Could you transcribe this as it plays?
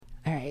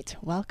right.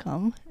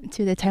 Welcome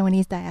to the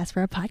Taiwanese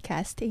Diaspora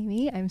Podcast,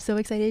 Amy. I'm so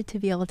excited to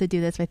be able to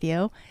do this with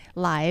you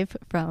live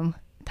from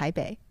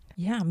Taipei.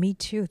 Yeah, me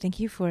too.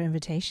 Thank you for the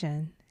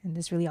invitation. And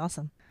it's really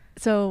awesome.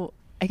 So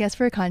I guess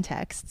for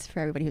context, for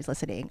everybody who's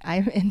listening,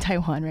 I'm in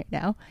Taiwan right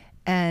now.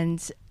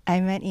 And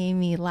I met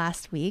Amy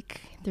last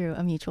week through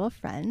a mutual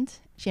friend.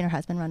 She and her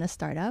husband run a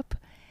startup,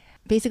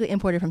 basically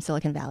imported from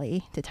Silicon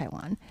Valley to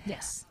Taiwan.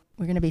 Yes.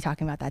 We're going to be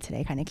talking about that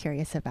today, kind of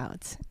curious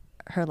about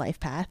her life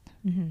path,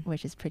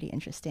 which is pretty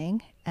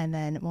interesting. And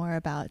then more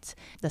about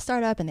the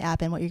startup and the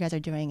app and what you guys are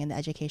doing in the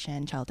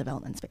education child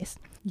development space.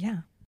 Yeah.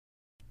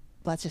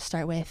 Let's just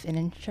start with an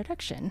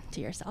introduction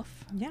to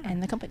yourself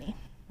and the company.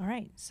 All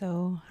right.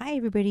 So, hi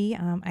everybody.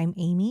 I'm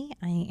Amy.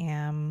 I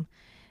am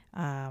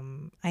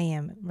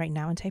right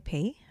now in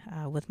Taipei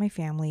with my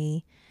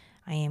family.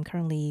 I am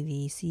currently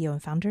the CEO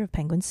and founder of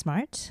Penguin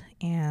Smart,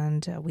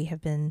 and we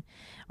have been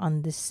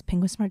on this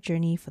Penguin Smart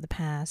journey for the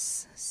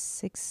past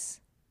 6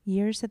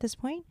 years at this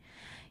point.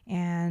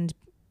 And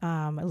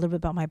a little bit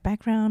about my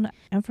background.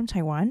 I'm from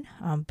Taiwan,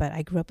 but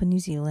I grew up in New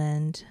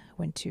Zealand,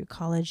 went to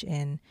college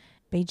in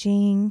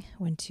Beijing,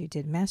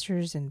 did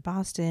masters in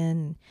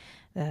Boston,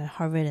 the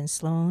Harvard and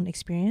Sloan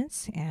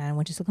experience, and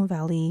went to Silicon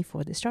Valley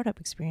for the startup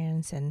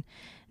experience. And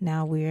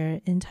now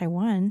we're in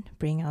Taiwan,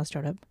 bringing our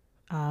startup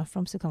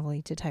from Silicon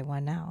Valley to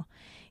Taiwan now.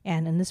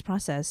 And in this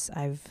process,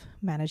 I've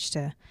managed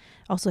to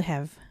also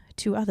have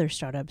 2 other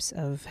startups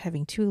of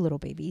having 2 little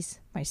babies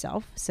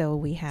myself. So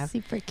we have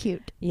super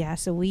cute. Yeah.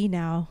 So we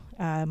now,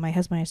 my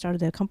husband and I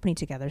started a company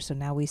together. So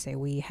now we say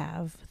we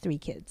have 3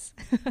 kids.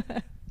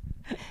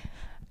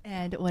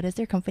 And what is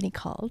their company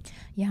called?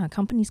 Yeah,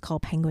 company's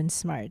called Penguin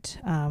Smart.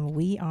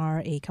 We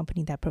are a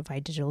company that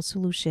provides digital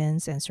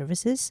solutions and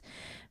services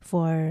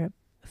for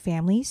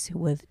families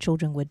with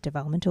children with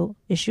developmental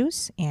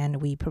issues,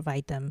 and we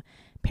provide them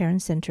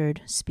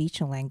parent-centered speech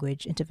and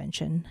language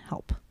intervention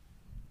help.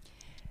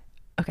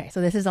 Okay,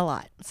 so this is a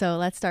lot. So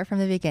let's start from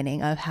the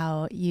beginning of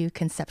how you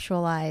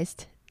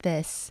conceptualized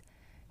this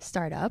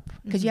startup,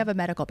 because you have a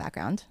medical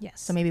background.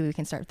 Yes. So maybe we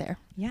can start there.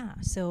 Yeah.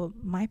 So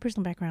my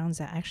personal background is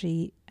that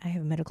actually I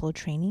have medical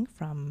training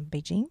from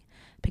Beijing,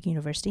 Peking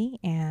University,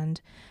 and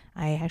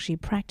I actually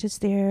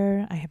practiced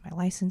there. I have my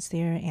license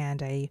there,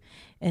 and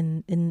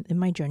in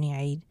my journey,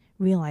 I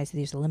realized that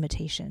there's a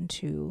limitation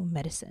to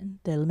medicine.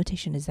 The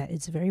limitation is that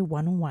it's very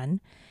one-on-one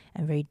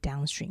and very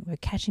downstream. We're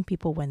catching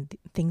people when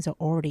things are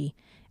already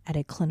at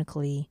a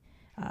clinical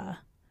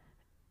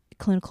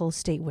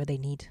state where they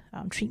need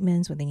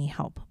treatments, where they need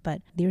help.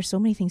 But there are so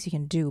many things you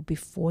can do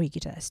before you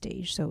get to that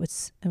stage. So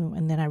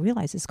and then I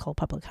realized it's called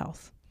public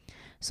health.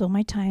 So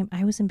my time,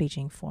 I was in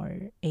Beijing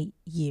for 8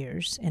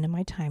 years. And in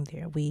my time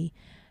there, we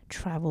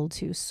traveled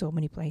to so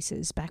many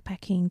places,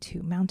 backpacking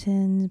to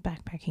mountains,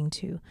 backpacking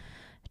to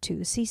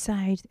the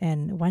seaside.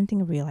 And one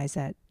thing I realized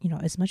that,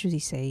 as much as you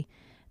say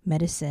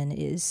medicine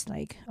is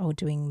like,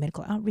 doing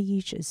medical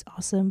outreach is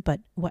awesome, but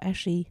what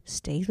actually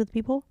stays with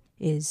people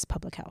is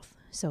public health.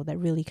 So that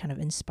really kind of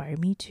inspired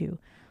me to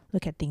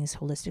look at things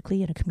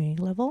holistically at a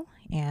community level,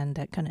 and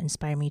that kind of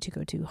inspired me to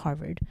go to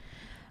Harvard.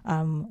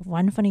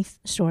 One funny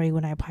story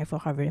when I applied for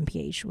Harvard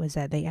MPH was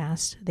that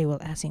they were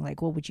asking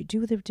like, what would you do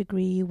with a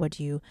degree? What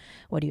do you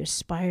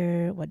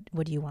aspire?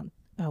 What do you want?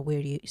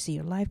 Where do you see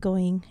your life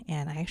going?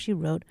 And I actually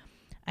wrote,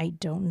 I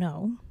don't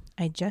know.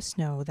 I just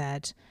know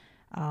that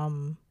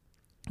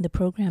the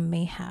program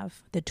may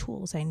have the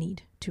tools I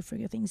need to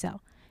figure things out,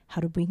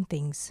 how to bring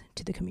things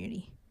to the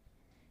community.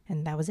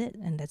 And that was it.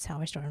 And that's how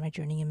I started my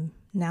journey. And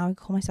now I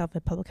call myself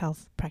a public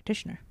health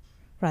practitioner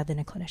rather than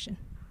a clinician.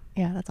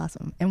 Yeah, that's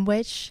awesome. And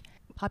which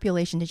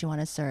population did you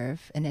want to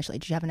serve initially?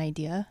 Did you have an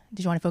idea?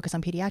 Did you want to focus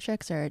on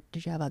pediatrics, or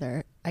did you have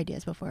other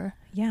ideas before?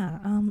 Yeah,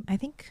 I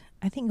think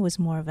it was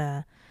more of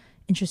a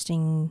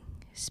interesting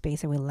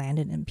space that we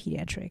landed in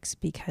pediatrics,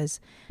 because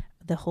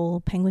the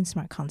whole Penguin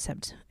Smart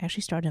concept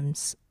actually started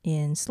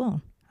in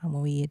Sloan.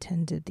 When we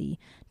attended the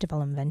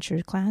development venture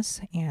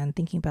class and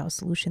thinking about a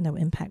solution that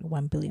would impact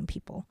 1 billion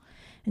people.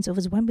 And so if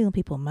it's 1 billion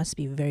people, it must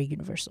be very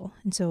universal.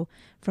 And so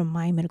from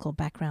my medical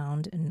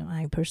background, and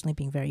I personally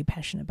being very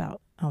passionate about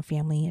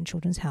family and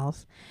children's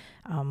health,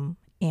 and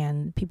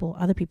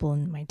other people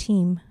in my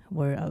team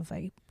were of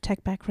a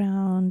tech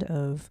background,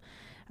 of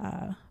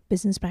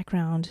business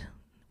background.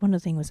 One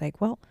of the things was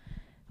like, well,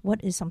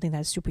 what is something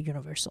that's super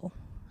universal?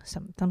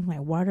 Something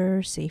like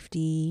water,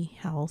 safety,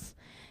 health,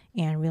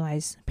 and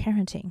realize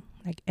parenting,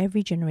 like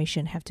every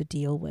generation have to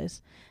deal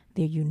with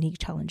their unique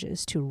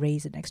challenges to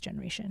raise the next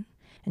generation.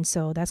 And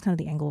so that's kind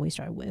of the angle we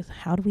started with.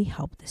 How do we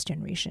help this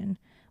generation?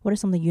 What are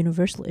some of the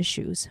universal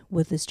issues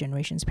with this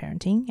generation's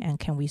parenting? And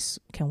can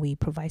we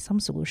provide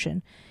some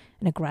solution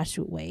in a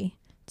grassroots way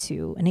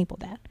to enable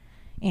that?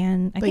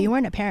 And But you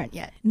weren't a parent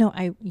yet. No,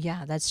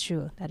 yeah, that's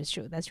true. That is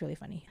true. That's really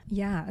funny.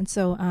 Yeah. And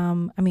so,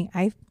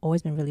 I've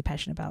always been really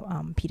passionate about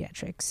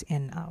pediatrics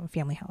and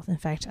family health. In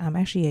fact, I'm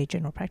actually a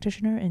general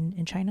practitioner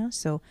in China.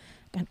 So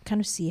I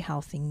kind of see how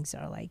things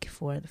are like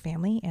for the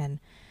family. And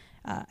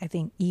I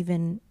think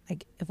even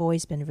like I've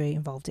always been very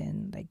involved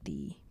in like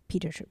the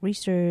pediatric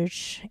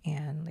research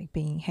and like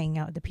hanging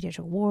out at the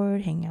pediatric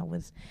ward, hanging out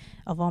with,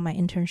 of all my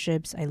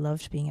internships, I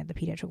loved being at the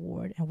pediatric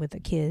ward and with the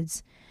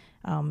kids,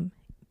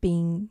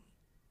 being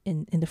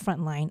in the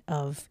front line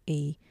of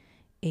a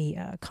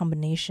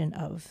combination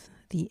of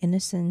the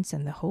innocence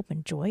and the hope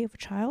and joy of a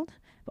child,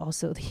 but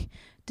also the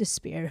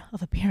despair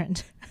of a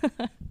parent,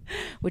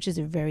 which is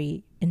a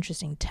very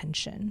interesting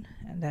tension,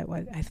 and that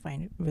I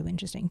find really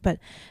interesting. But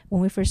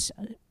when we first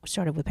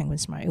started with Penguin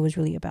Smart, it was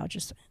really about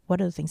just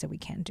what are the things that we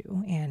can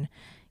do, and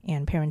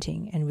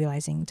parenting, and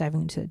realizing,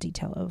 diving into the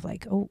detail of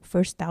like,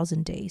 first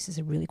 1,000 days is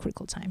a really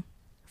critical time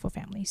for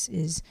families,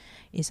 is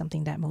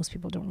something that most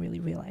people don't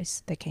really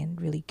realize they can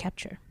really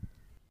capture.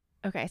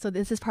 Okay, so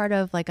this is part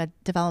of like a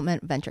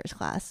development ventures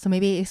class. So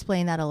maybe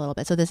explain that a little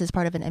bit. So this is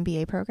part of an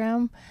MBA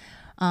program.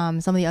 Some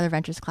of the other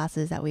ventures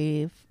classes that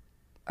we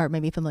are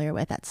maybe familiar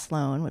with at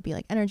Sloan would be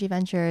like energy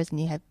ventures,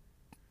 and you have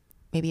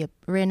maybe a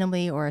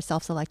randomly or a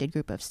self-selected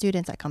group of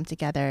students that come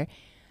together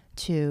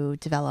to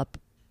develop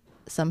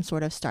some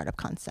sort of startup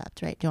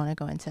concept, right? Do you want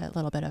to go into a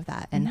little bit of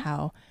that and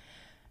how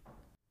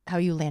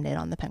you landed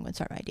on the Penguin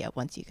Startup idea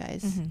once you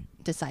guys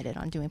decided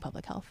on doing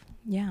public health?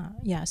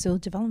 Yeah. So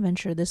development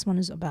venture, this one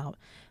is about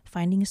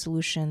finding a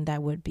solution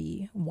that would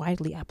be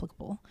widely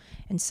applicable.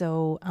 And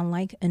so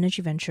unlike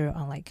energy venture,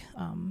 unlike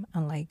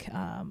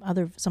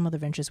some other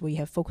ventures where you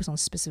have focus on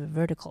specific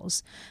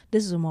verticals,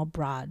 this is more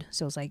broad.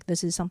 So it's like,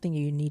 this is something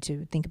you need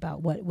to think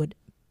about what would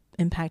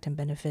impact and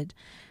benefit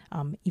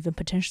even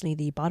potentially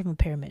the bottom of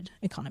the pyramid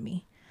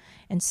economy.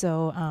 And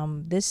so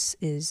this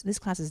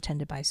class is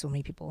attended by so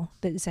many people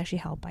that it's actually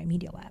held by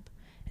Media Lab.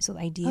 So the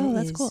idea is...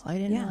 that's cool. I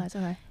didn't realize.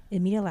 Okay.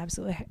 In Media Lab,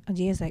 so the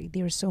idea is that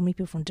there are so many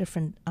people from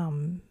different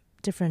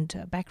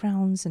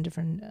backgrounds and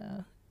different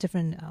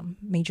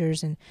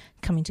majors, and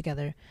coming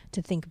together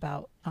to think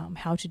about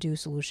how to do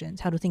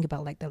solutions, how to think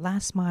about like the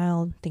last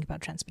mile, think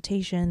about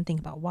transportation, think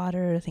about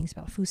water, think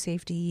about food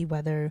safety,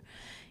 weather.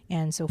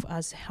 And so for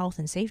us, health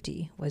and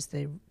safety was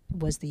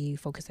the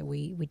focus that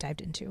we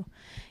dived into.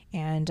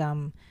 And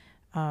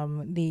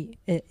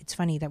it's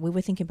funny that we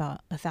were thinking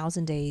about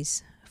 1,000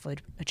 days for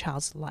a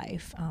child's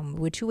life.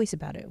 We're two ways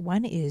about it.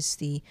 One is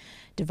the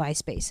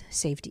device-based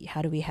safety.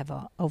 How do we have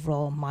an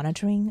overall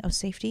monitoring of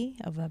safety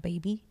of a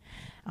baby?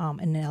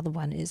 And the other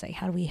one is like,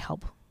 how do we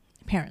help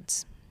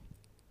parents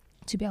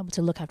to be able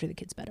to look after the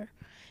kids better?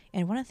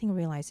 And one of the things I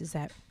realized is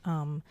that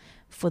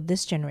for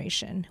this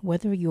generation,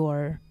 whether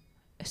you're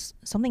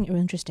something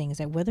interesting is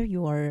that whether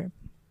you're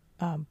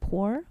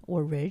poor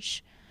or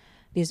rich,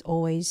 there's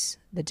always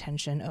the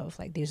tension of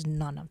like there's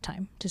not enough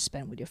time to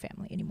spend with your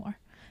family anymore,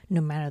 no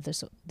matter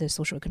the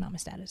socioeconomic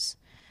status.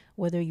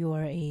 Whether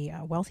you're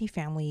a wealthy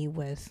family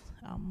with,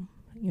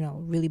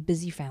 really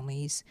busy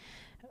families,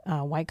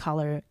 white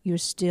collar, you're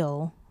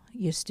still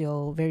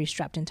very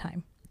strapped in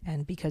time.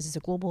 And because it's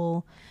a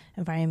global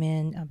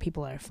environment,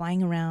 people are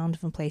flying around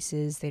different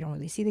places. They don't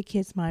really see the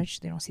kids much.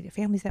 They don't see their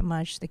families that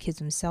much. The kids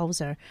themselves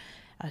are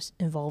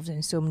involved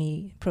in so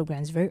many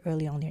programs very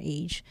early on in their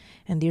age.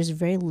 And there's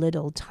very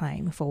little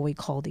time for what we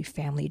call the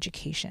family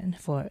education,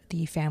 for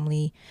the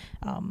family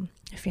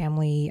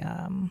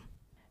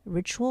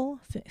ritual,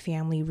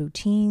 family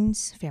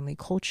routines, family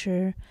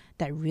culture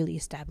that really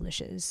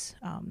establishes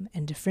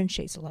and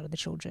differentiates a lot of the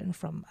children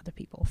from other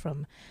people,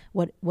 from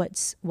what would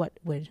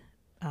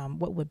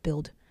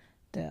build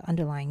the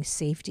underlying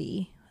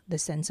safety, the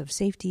sense of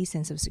safety,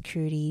 sense of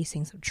security,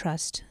 sense of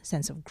trust,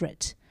 sense of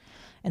grit.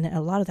 And then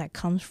a lot of that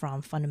comes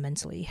from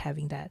fundamentally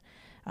having that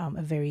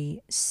a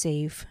very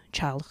safe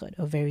childhood,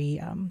 a very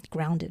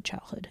grounded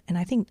childhood. And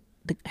I think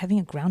having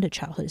a grounded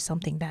childhood is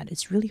something that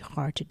is really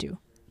hard to do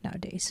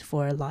nowadays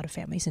for a lot of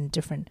families in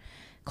different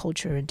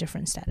culture and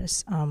different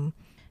status.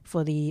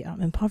 For the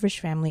impoverished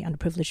family,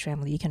 underprivileged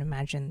family, you can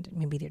imagine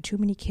maybe there are too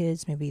many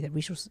kids, maybe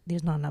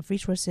there's not enough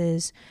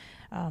resources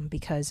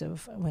because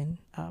of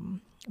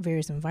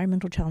various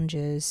environmental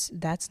challenges.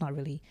 That's not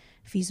really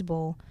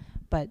feasible.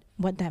 But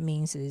what that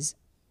means is,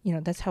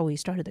 that's how we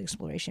started the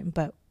exploration.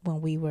 But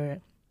when we were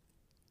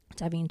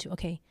diving into,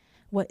 okay,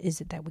 what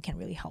is it that we can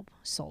really help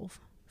solve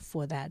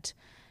for that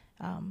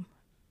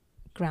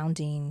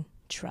grounding,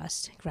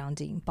 trust,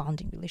 grounding,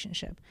 bonding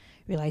relationship,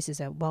 realizes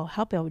that, well,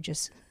 how about we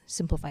just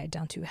simplify it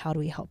down to how do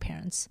we help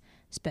parents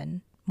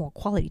spend more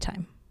quality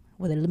time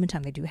with the limited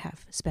time they do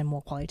have, spend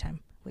more quality time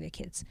with their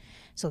kids.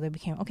 So they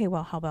became, okay,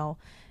 well, how about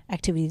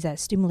activities that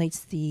stimulates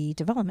the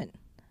development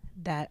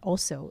that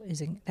also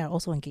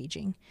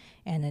engaging,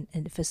 and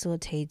it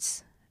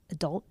facilitates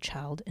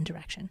adult-child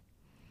interaction.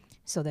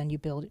 So then you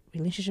build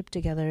relationship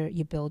together,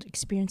 you build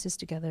experiences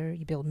together,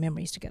 you build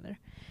memories together.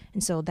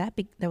 And so that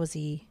was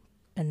the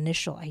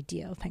initial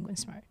idea of Penguin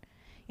Smart.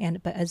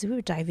 But as we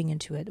were diving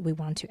into it, we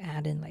wanted to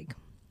add in like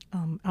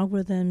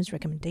algorithms,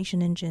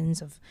 recommendation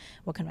engines of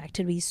what kind of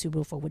activities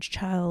suitable for which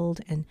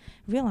child, and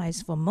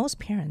realize for most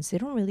parents, they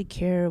don't really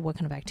care what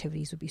kind of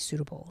activities would be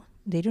suitable.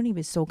 They don't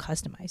even so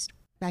customized.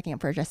 Backing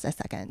up for just a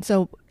second.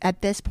 So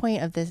at this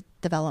point of this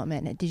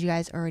development, did you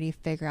guys already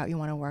figure out you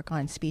want to work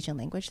on speech and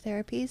language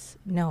therapies?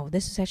 No,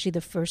 this is actually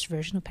the first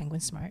version of Penguin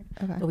Smart.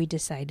 Okay. But we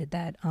decided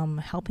that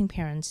helping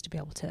parents to be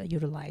able to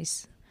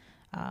utilize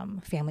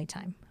family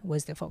time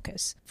was the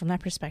focus. From that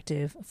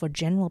perspective, for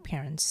general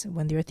parents,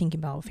 when they're thinking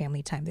about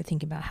family time, they're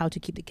thinking about how to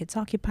keep the kids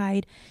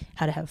occupied,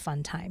 how to have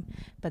fun time.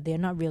 But they're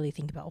not really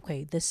thinking about,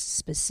 okay, this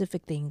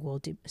specific thing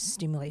will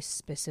stimulate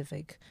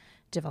specific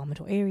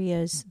developmental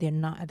areas. They're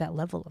not at that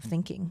level of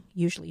thinking.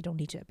 Usually you don't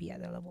need to be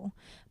at that level.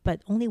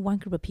 But only one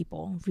group of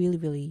people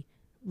really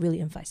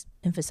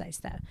emphasize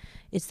that.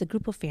 It's the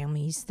group of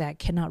families that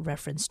cannot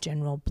reference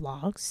general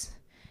blogs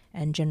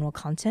and general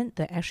content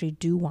that actually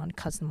do want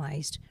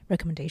customized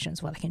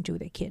recommendations what they can do with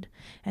their kid.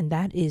 And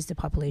that is the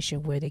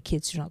population where the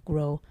kids do not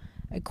grow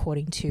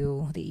according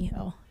to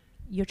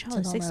your child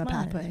is 6 months.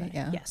 Pathway,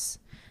 yeah. Yes.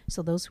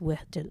 So those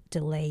with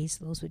delays,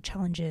 those with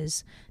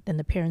challenges, then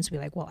the parents will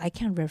be like, well, I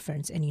can't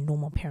reference any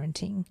normal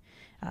parenting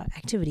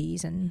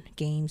activities and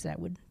games that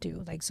I would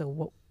do. Like,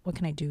 so what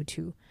can I do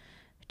to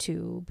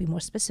be more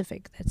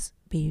specific, that's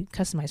be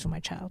customized for my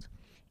child?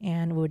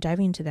 And we were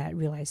diving into that,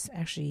 realized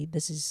actually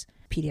this is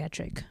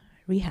pediatric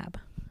rehab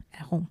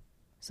at home.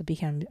 So it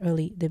became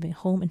living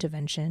home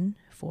intervention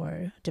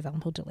for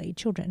developmental delayed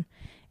children.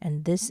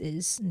 And this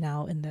is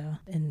now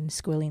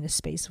squarely in the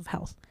space of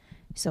health.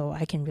 So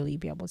I can really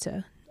be able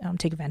to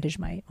take advantage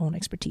of my own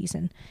expertise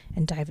and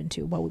dive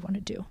into what we want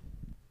to do.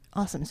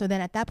 Awesome. So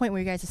then at that point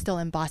where you guys are still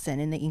in Boston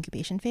in the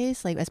incubation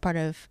phase, like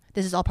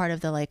this is all part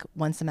of the like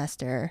 1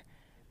 semester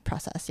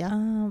process,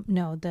 yeah?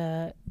 No,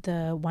 the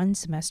 1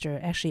 semester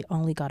actually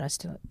only got us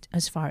to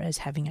as far as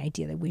having an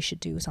idea that we should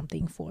do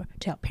something to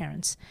help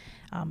parents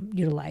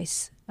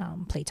utilize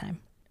playtime.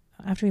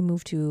 After we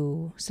moved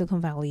to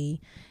Silicon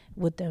Valley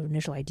with the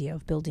initial idea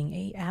of building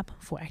a app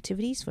for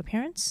activities for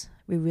parents,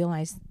 we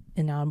realized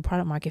in our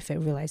product market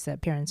fit, realized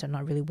that parents are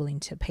not really willing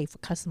to pay for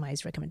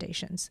customized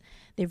recommendations.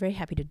 They're very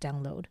happy to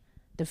download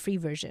the free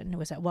version. It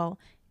was like, well,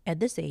 at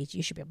this age,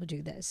 you should be able to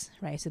do this,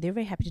 right? So they're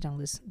very happy to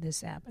download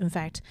this app. In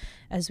fact,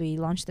 as we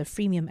launched the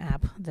freemium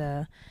app,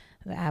 the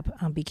app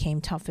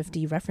became top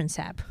 50 reference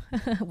app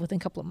within a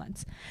couple of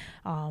months.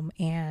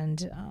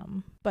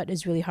 But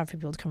it's really hard for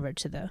people to convert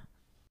to the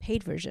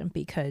paid version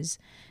because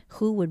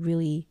who would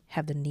really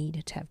have the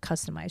need to have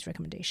customized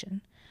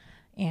recommendation?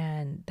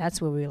 And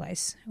that's where we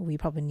realized we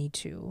probably need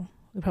to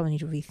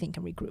rethink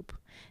and regroup.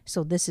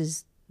 So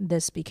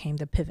this became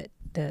the pivot,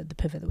 the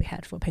pivot that we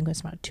had for Penguin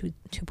Smart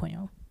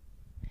 2.0.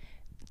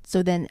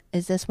 So then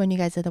is this when you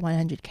guys did the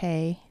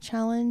 100K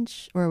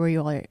challenge, or were you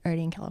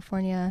already in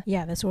California?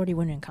 Yeah, that's already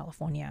when we were in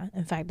California.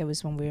 In fact, that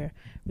was when we were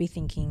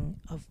rethinking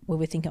of where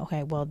we're thinking,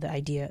 okay, well,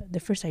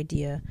 the first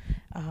idea,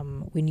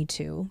 we need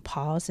to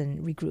pause and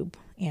regroup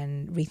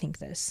and rethink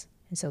this.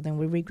 And so then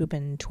we regroup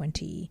in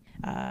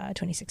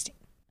 2016.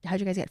 How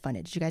did you guys get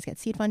funded? Did you guys get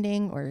seed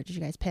funding, or did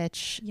you guys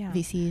pitch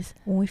VCs?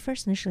 When we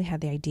first initially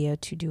had the idea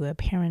to do a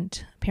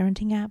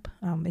parenting app,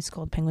 it's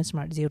called Penguin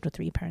Smart 0 to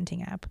 3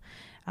 parenting app.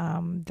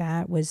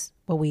 That was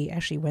what we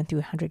actually went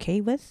through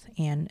 100K with,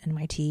 and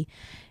MIT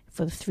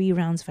for the 3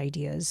 rounds of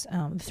ideas,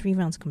 3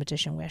 rounds of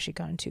competition. We actually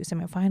got into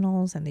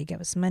semifinals, and they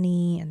gave us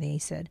money, and they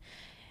said,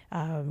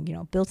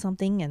 build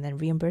something and then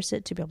reimburse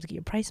it to be able to get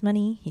your prize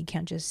money. You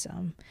can't just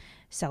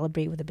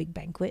celebrate with a big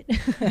banquet.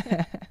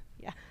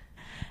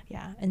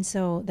 Yeah, and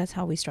so that's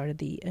how we started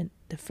the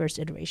first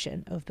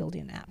iteration of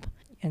building an app.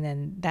 And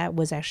then that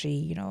was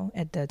actually,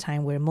 at the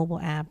time where mobile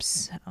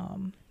apps,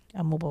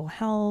 mobile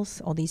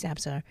health, all these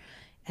apps are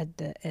at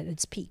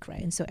its peak,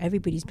 right? And so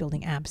everybody's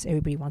building apps.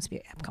 Everybody wants to be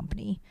an app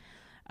company.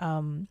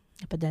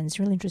 But then it's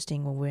really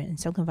interesting when we're in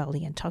Silicon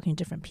Valley and talking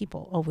to different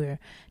people, or we're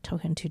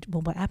talking to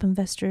mobile app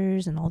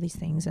investors and all these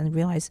things, and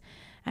realize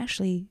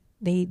actually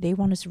they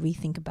want us to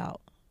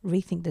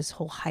rethink this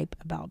whole hype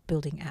about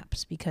building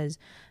apps, because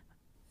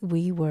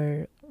we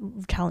were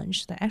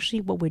challenged that actually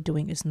what we're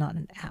doing is not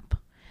an app.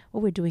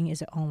 What we're doing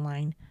is an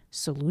online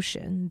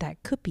solution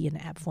that could be in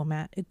an app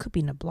format. It could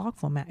be in a blog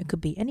format. It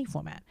could be any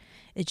format.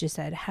 It's just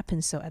that it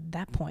happens. So at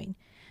that point,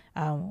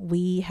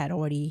 we had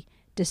already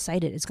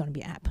decided it's going to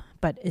be an app.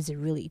 But does it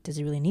really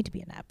need to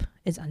be an app?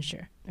 It's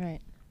unsure.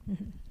 Right.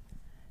 Mm-hmm.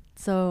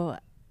 So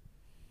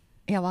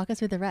walk us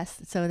through the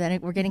rest. So then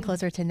we're getting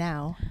closer to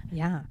now.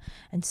 Yeah.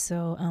 And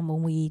so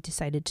when we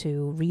decided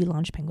to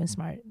relaunch Penguin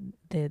Smart,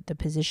 the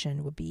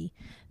position would be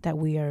that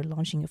we are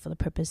launching it for the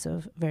purpose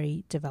of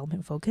very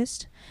development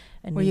focused.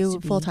 Were you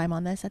full-time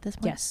on this at this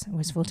point? Yes, it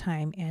was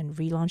full-time, and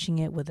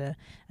relaunching it with the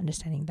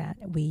understanding that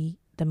the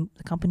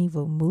company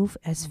will move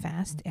as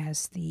fast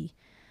as the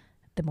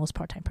most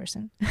part-time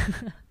person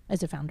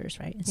as the founders,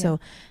 right? And so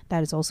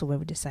that is also where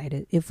we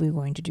decided if we're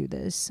going to do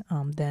this,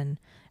 then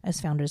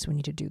as founders, we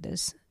need to do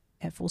this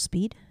at full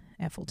speed,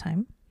 at full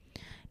time.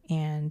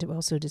 And we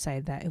also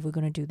decided that if we're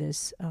going to do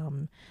this,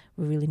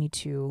 we really need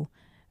to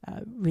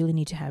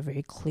have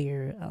very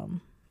clear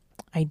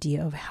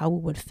idea of how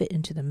it would fit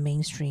into the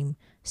mainstream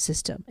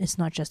system. It's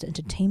not just an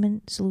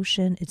entertainment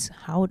solution. It's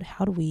how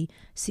do we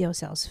see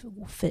ourselves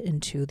fit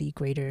into the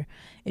greater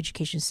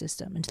education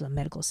system, into the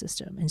medical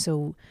system. And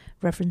so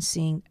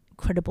referencing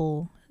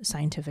credible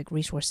scientific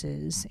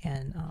resources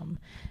and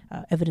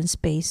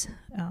evidence-based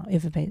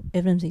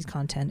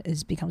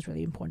content becomes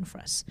really important for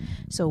us.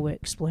 So we're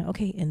exploring,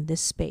 okay, in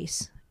this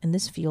space, in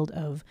this field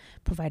of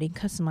providing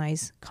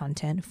customized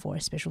content for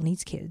special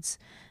needs kids,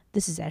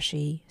 this is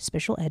actually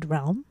special ed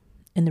realm,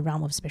 in the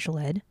realm of special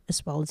ed,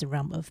 as well as the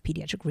realm of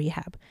pediatric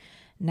rehab.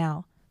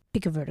 Now,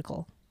 pick a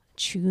vertical.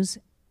 Choose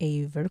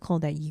a vertical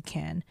that you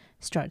can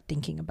start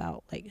thinking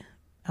about, like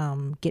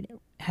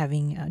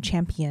having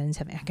champions,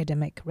 have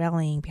academic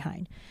rallying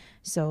behind.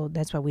 So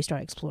that's why we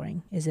start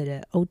exploring. Is it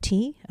a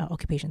OT,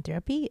 occupation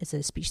therapy? Is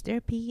it speech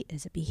therapy?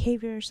 Is it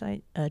behavior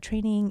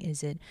training?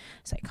 Is it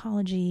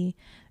psychology?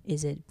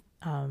 Is it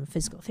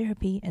physical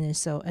therapy? And then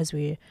so as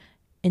we're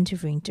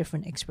interviewing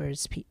different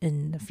experts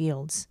in the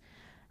fields,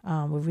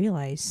 we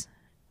realize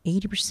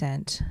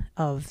 80%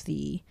 of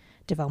the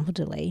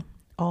developmental delay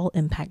all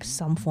impact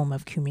some form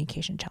of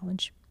communication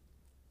challenge.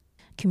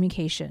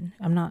 Communication,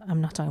 I'm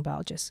not talking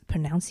about just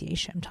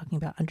pronunciation. I'm talking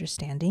about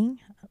understanding,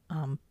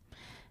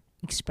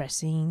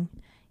 expressing,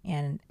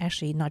 and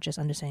actually not just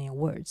understanding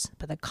words,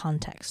 but the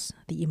context,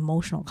 the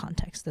emotional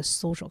context, the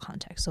social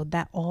context. So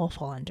that all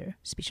fall under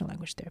speech and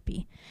language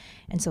therapy.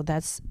 And so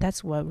that's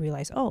what we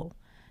realize,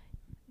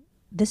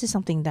 this is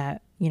something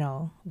that,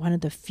 one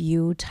of the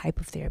few type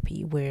of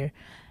therapy where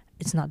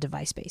it's not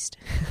device-based.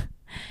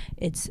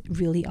 It's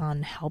really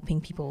on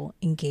helping people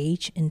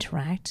engage,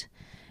 interact,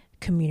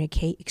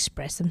 communicate,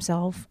 express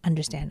themselves,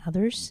 understand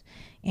others.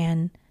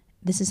 And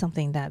this is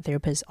something that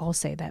therapists all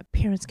say that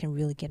parents can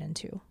really get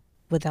into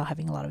without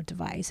having a lot of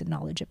device and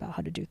knowledge about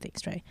how to do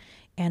things, right?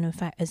 And in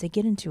fact, as they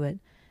get into it,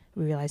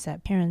 we realize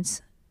that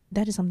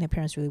that is something that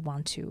parents really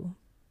want to,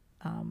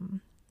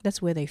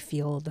 that's where they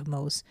feel the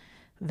most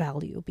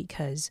value,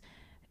 because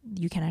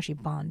you can actually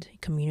bond,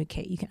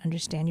 communicate, you can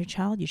understand your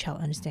child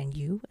understand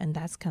you, and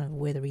that's kind of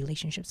where the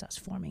relationship starts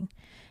forming.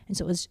 And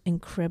so it's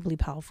incredibly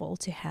powerful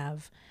to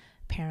have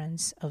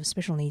parents of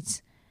special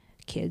needs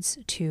kids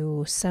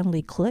to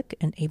suddenly click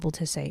and able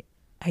to say,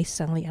 I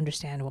suddenly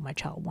understand what my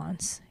child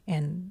wants,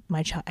 and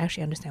my child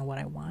actually understand what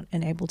I want,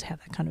 and able to have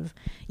that kind of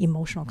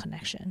emotional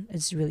connection.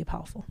 It's really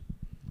powerful.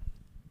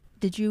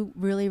 Did you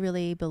really,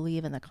 really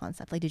believe in the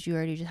concept? Like, did you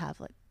already just have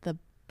like the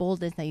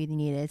boldness that you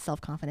needed,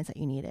 self-confidence that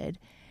you needed?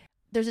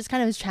 There's this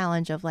kind of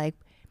challenge of like,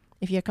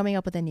 if you're coming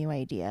up with a new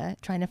idea,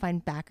 trying to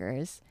find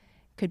backers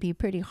could be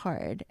pretty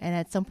hard. And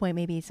at some point,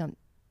 maybe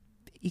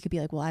you could be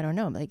like, well, I don't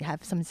know, like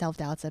have some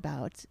self-doubts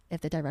about if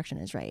the direction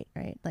is right?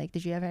 Like,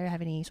 did you ever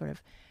have any sort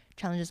of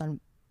challenges on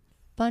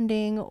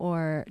funding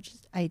or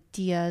just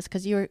ideas?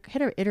 Because you were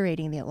kind of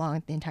iterating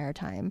the entire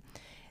time.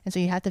 And so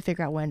you had to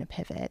figure out when to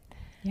pivot.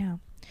 Yeah.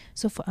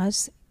 So for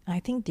us,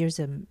 I think there's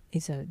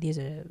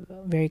a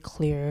very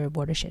clear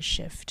watershed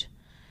shift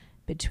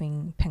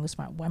between Penguin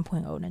Smart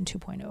 1.0 and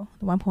 2.0.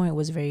 The 1.0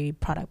 was very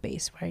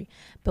product-based, right?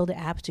 Build an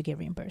app to get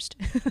reimbursed.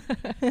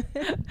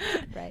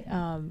 Right.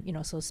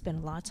 So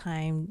spend a lot of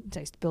time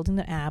just building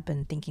the app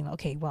and thinking,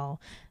 okay,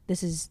 well,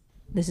 this is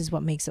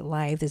what makes it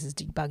live. This is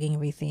debugging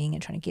everything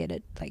and trying to get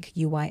it like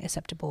UI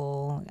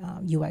acceptable,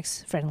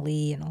 UX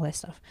friendly, and all that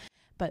stuff.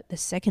 But the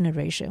second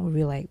iteration, we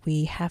realized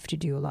we have to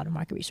do a lot of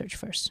market research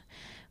first.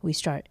 We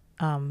start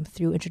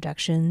through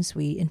introductions.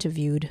 We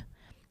interviewed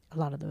a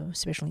lot of the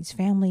special needs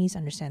families,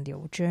 understand their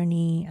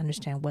journey,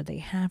 understand what they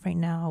have right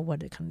now,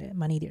 what kind of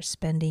money they're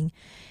spending.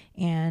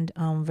 And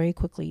very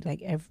quickly,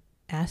 like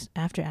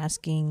after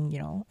asking,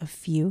 a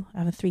few,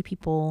 I have 3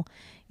 people,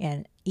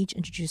 and each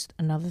introduced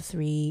another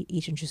 3,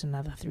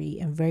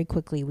 and very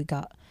quickly we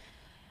got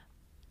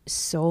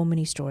so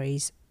many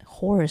stories,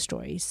 horror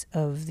stories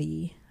of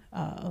the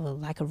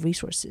lack of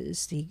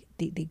resources,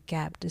 the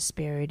gap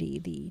disparity,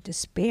 the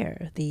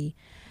despair, the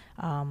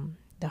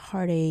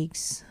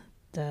heartaches,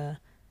 the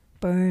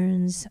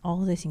burns,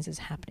 all of these things is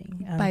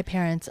happening by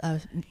parents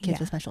of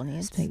kids with special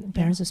needs.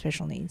 Parents of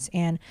special needs.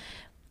 And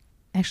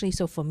actually,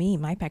 so for me,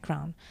 my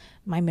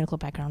medical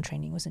background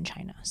training was in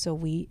China. So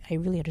I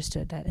really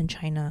understood that in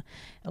China,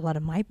 a lot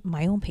of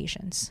my own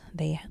patients,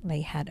 they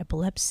had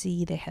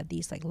epilepsy, they had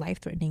these like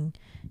life-threatening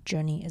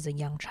journey as a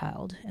young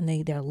child, and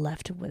they're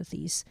left with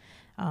these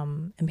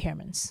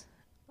impairments,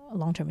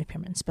 long-term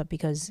impairments. But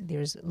because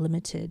there's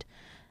limited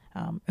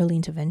early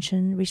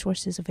intervention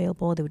resources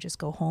available, they would just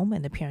go home,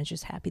 and the parents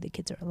just happy the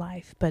kids are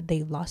alive. But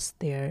they lost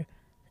their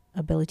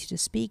ability to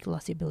speak,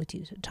 lost the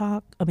ability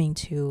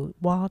to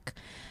walk.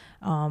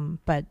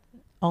 But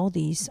all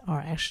these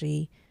are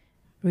actually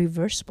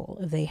reversible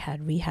if they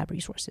had rehab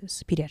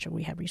resources, pediatric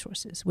rehab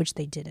resources, which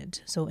they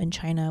didn't. So in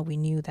China, we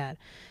knew that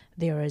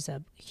there is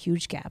a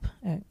huge gap.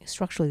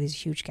 Structurally, there's a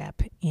huge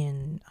gap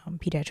in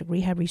pediatric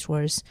rehab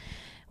resource.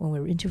 When we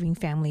were interviewing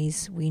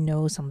families, we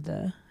know some of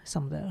the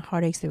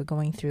heartaches they were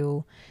going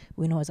through.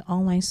 We know as an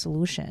online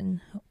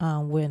solution,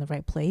 we're in the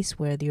right place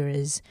where there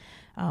is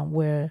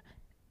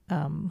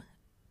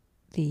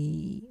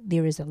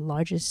there is the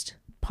largest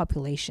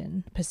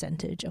population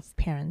percentage of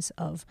parents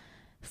of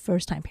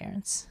first-time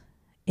parents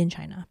in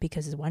China,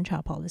 because it's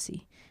one-child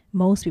policy.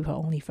 Most people are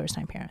only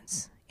first-time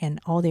parents, and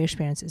all their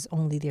experience is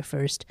only their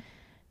first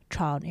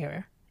trial and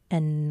error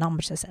and not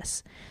much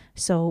success.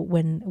 So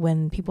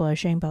when people are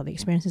sharing about the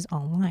experiences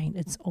online,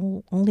 it's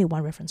only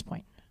one reference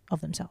point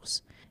of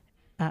themselves.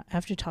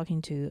 After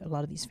talking to a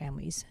lot of these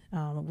families,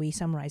 we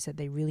summarize that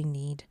they really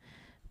need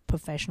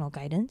professional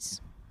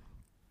guidance.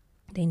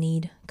 They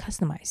need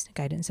customized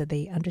guidance that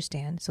they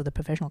understand. So the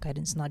professional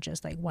guidance, not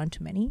just like one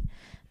to many,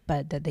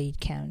 but that they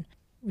can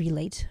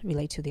relate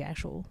to the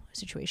actual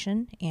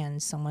situation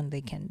and someone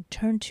they can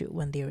turn to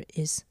when there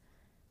is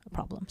a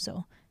problem.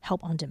 So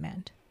help on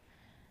demand.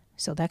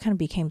 So that kind of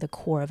became the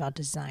core of our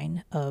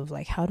design of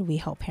like, how do we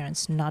help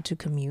parents not to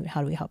commute?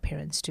 How do we help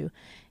parents to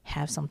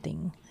have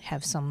something,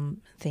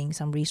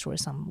 some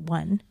resource,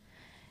 someone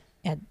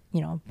at,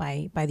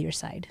 by their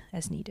side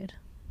as needed.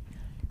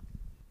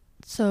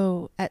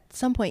 So at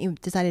some point you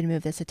decided to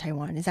move this to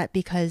Taiwan. Is that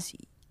because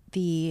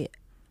the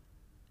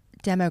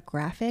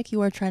demographic you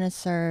are trying to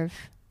serve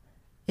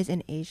is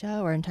in Asia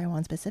or in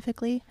Taiwan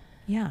specifically?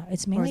 Yeah,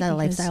 it's mainly. Or is that a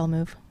lifestyle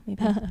move?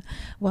 Maybe?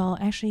 Well,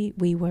 actually,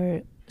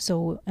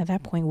 so at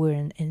that point we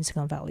were in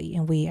Silicon Valley,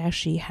 and we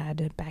actually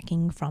had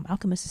backing from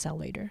Alchemist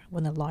Accelerator,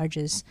 one of the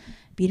largest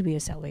B2B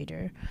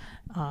accelerator.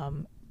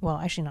 Well,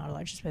 actually not the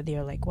largest, but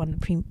they're like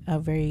a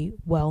very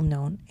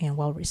well-known and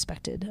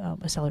well-respected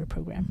accelerator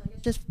program.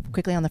 Just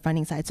quickly on the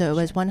funding side. So it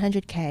was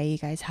 100K. You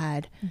guys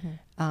had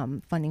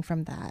funding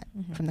from that,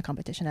 from the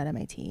competition at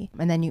MIT.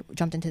 And then you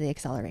jumped into the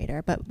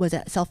accelerator. But was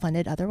it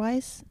self-funded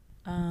otherwise?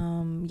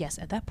 Yes,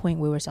 at that point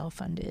we were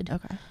self-funded.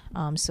 Okay.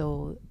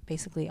 So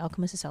basically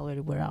Alchemist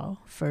Accelerator were our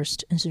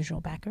first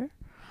institutional backer,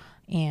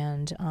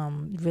 and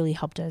really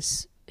helped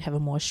us have a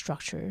more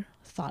structured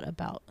thought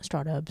about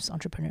startups,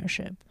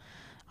 entrepreneurship,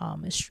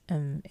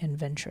 and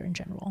venture in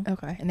general.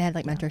 Okay. And they had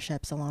like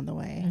mentorships along the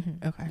way.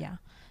 Okay. Yeah.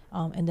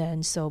 And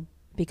then so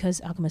because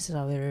Alchemist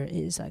Accelerator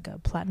is like a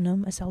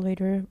platinum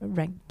accelerator,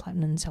 ranked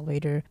platinum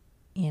accelerator,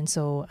 and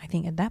so I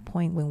think at that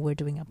point when we were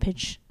doing a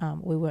pitch,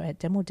 we were at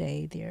demo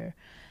day there.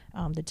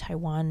 The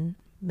Taiwan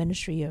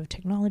Ministry of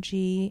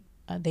Technology,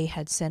 they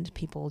had sent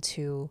people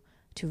to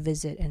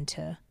visit and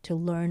to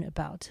learn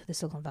about the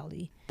Silicon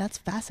Valley. That's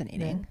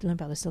fascinating. Learn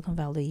about the Silicon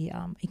Valley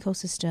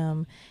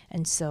ecosystem.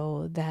 And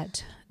so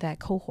that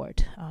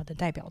cohort, the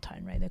代表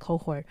团, right? The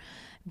cohort,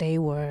 they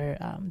were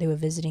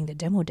visiting the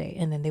demo day,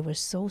 and then they were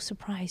so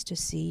surprised to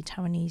see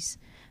Taiwanese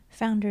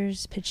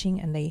founders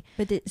pitching, and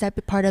But is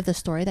that part of the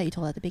story that you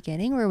told at the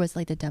beginning, or was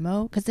like the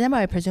demo? Because the demo,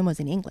 I presume, was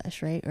in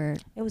English, right? Or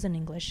it was in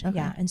English, okay.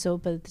 Yeah. And so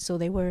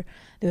they were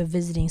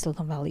visiting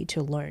Silicon Valley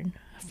to learn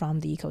from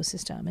the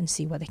ecosystem and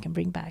see what they can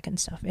bring back and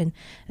stuff. And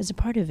as a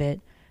part of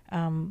it,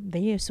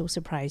 they are so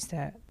surprised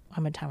that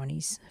I'm a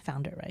Taiwanese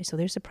founder, right? So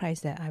they're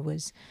surprised that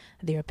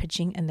they were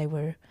pitching, and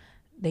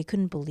they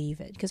couldn't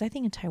believe it, because I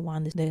think in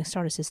Taiwan the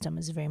startup system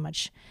is very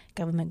much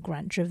government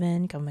grant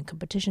driven, government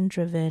competition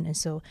driven, and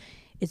so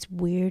it's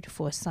weird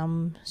for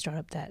some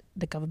startup that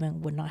the government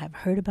would not have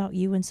heard about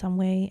you in some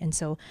way, and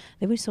so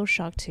they were so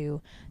shocked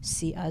to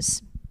see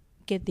us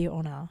get there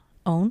on our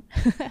own.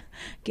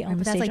 Get on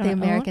the stage. That's like the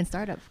American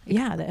startup.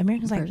 Yeah, the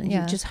Americans like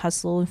yeah. You just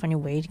hustle and find your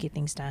way to get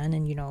things done,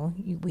 and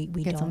we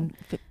get don't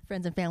some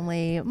friends and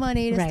family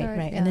money to start.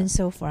 Right. Yeah. And then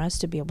so for us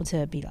to be able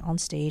to be on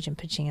stage and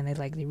pitching, and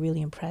they're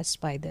really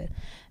impressed by the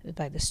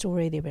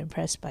story. They were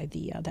impressed by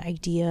the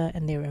idea,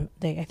 and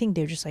I think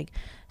they're just like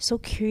so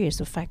curious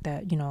the fact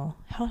that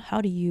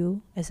how do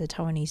you as a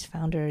Taiwanese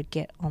founder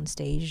get on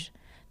stage?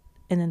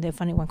 And then the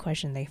funny one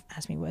question they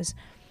asked me was,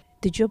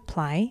 did you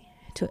apply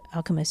to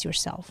Alchemist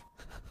yourself?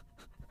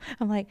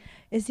 I'm like,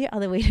 is there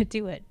other way to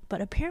do it?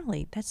 But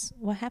apparently that's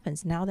what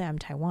happens now that I'm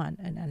Taiwan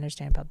and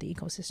understand about the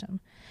ecosystem.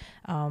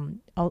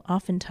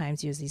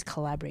 Oftentimes use these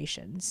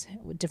collaborations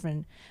with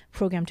different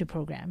program to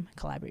program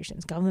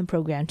collaborations, government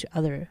program to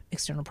other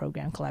external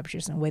program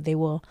collaborations, and where they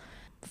will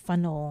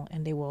funnel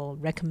and they will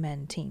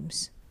recommend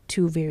teams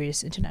to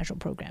various international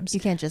programs. You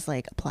can't just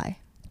like apply.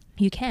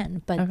 You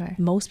can, but okay.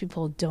 Most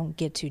people don't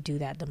get to do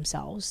that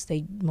themselves.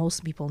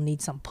 Most people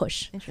need some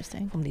push.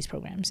 Interesting. From these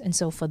programs. And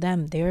so for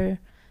them, they're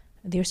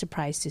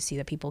surprised to see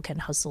that people can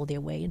hustle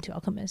their way into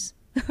Alchemist.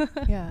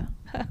 Yeah.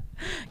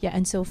 Yeah.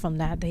 And so from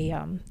that,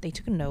 they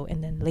took a note.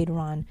 And then later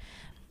on,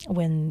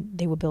 when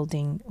they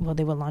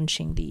were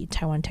launching the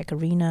Taiwan Tech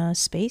Arena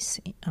space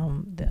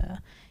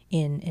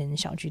in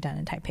Xiaojudan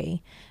in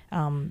Taipei,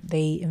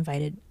 they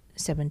invited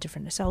 7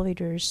 different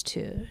accelerators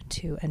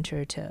to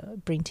enter, to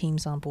bring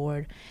teams on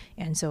board.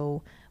 And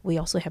so we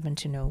also happened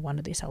to know one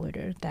of the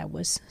accelerator that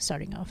was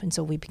starting off. And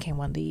so we became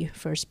one of the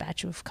first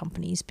batch of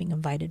companies being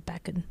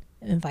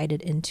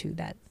invited into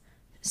that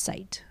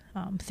site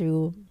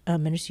through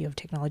Ministry of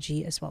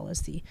Technology, as well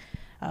as the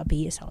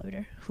BE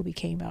accelerator, who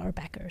became our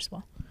backer as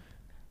well.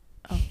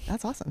 Oh,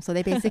 that's awesome. So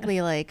they basically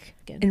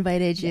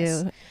invited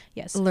you,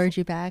 yes, lured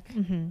you back.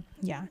 Mm-hmm.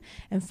 Yeah.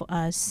 And for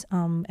us,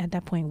 at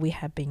that point, we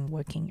had been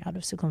working out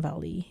of Silicon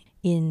Valley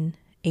in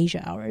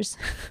Asia hours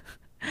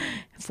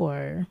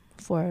for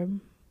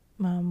 1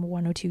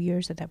 or 2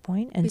 years at that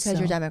point. And because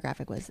your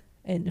demographic was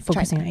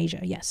focusing China. On Asia,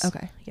 yes.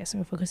 Okay. Yes, we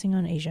were focusing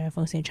on Asia,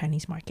 focusing on the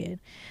Chinese market.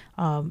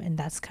 And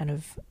that's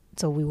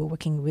so we were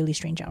working really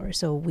strange hours.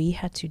 So we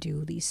had to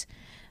do these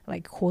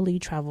quarterly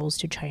travels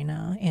to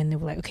China, and they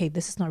were like, okay,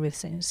 this is not really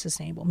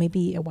sustainable.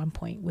 Maybe at one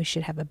point we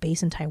should have a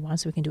base in Taiwan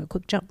so we can do a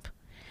quick jump.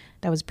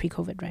 That was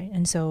pre-COVID, right?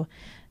 And so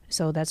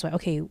that's why,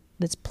 okay,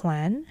 let's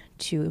plan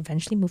to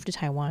eventually move to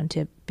Taiwan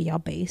to be our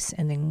base,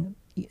 and then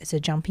it's a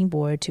jumping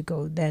board to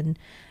go then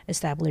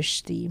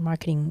establish the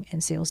marketing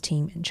and sales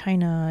team in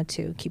China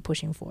to keep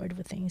pushing forward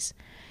with things.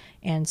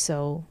 And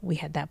so we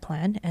had that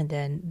plan, and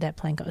then that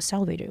plan got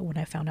accelerated when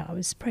I found out I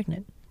was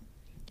pregnant.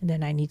 And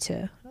then I need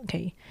to,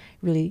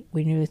 we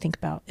need to think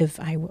about, if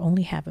I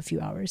only have a few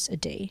hours a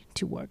day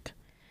to work,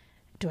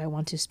 do I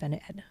want to spend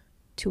it at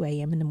 2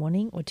 a.m. in the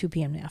morning or 2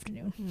 p.m. in the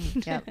afternoon?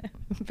 Yep.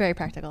 Very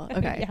practical.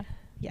 Okay.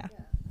 Yeah.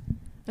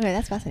 Okay,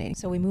 that's fascinating.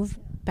 So we moved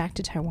back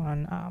to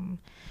Taiwan,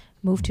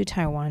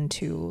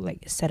 to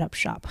like set up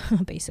shop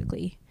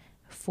basically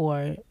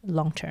for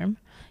long term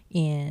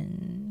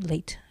in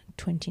late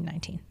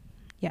 2019.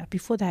 Yeah,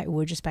 before that we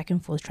were just back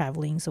and forth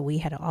traveling. So we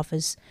had an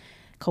office,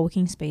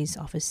 co-working space,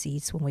 office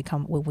seats. When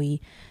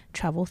we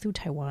travel through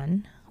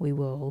Taiwan, we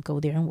will go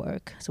there and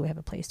work. So we have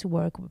a place to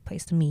work, a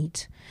place to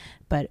meet,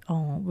 but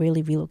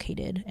really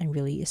relocated and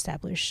really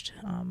established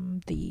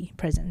the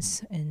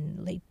presence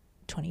in late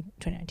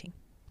 2019.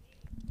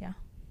 Yeah.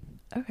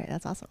 Okay,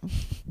 that's awesome.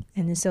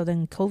 And so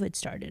then COVID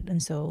started.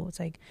 And so it's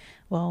like,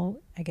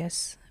 well, I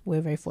guess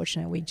we're very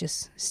fortunate. We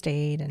just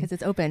stayed. Because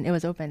it's open. It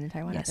was open in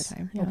Taiwan at the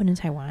time. Open in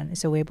Taiwan.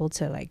 So we're able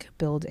to like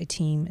build a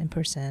team in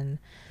person,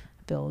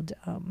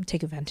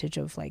 take advantage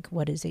of like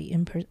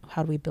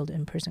how do we build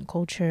in-person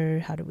culture?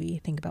 How do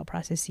we think about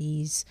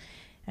processes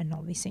and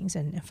all these things,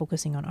 and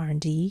focusing on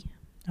R&D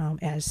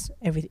as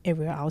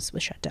everywhere else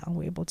was shut down.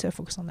 We're able to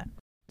focus on that.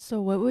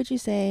 So what would you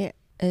say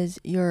is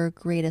your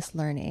greatest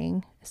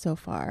learning so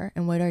far,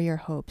 and what are your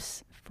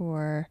hopes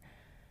for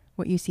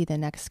what you see the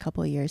next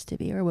couple of years to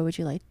be, or what would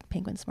you like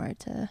Penguin Smart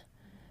to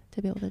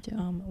be able to do?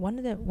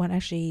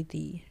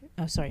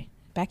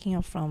 Backing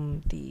up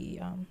from the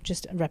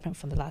just wrapping up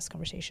from the last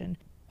conversation,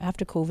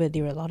 after COVID,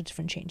 there were a lot of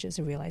different changes.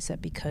 I realized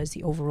that because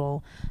the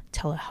overall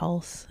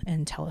telehealth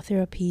and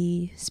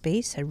teletherapy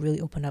space had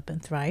really opened up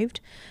and thrived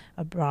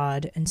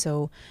abroad, and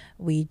so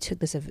we took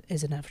this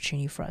as an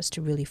opportunity for us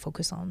to really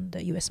focus on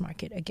the U.S.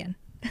 market again.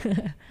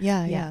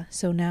 Yeah.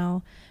 So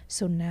now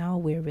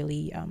we're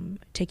really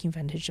taking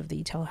advantage of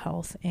the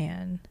telehealth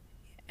and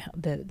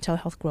the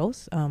telehealth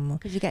growth.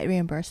 Because you get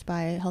reimbursed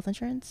by health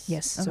insurance?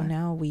 Yes. Okay. So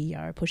now we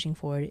are pushing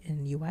forward in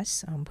the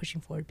U.S.,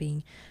 pushing forward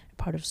being a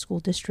part of school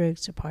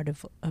districts, a part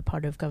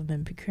of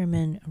government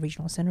procurement,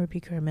 regional center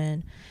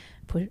procurement,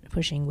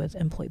 pushing with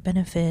employee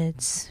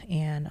benefits,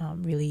 and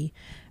really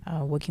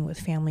working with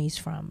families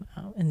from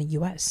in the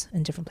U.S.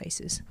 in different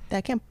places.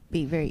 That can't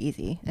be very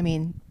easy. I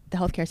mean, the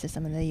healthcare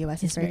system in the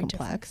U.S. is very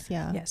complex.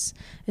 Different. Yeah. Yes,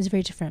 it's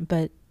very different.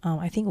 But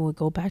I think we'll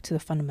go back to the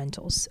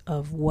fundamentals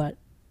of what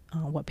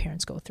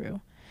parents go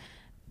through.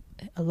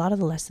 A lot of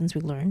the lessons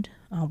we learned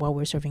while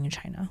we're serving in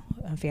China,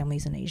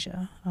 families in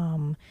Asia,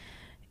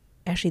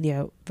 actually they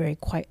are very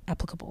quite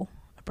applicable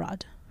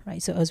abroad,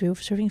 right? So as we were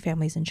serving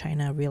families in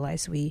China, I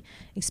realized we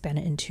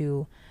expanded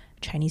into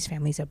Chinese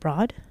families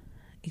abroad,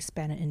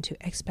 expanded into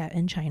expat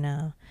in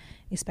China,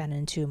 expanded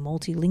into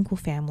multilingual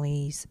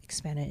families,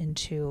 expanded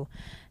into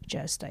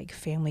just like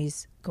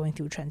families going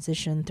through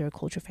transition, third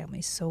culture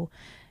families. So,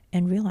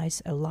 and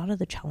realize a lot of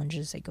the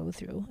challenges they go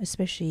through,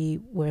 especially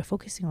we're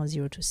focusing on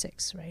 0 to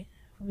 6, right?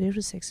 0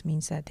 to 6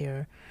 means that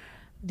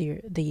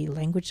the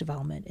language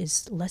development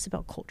is less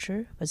about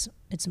culture, but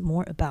it's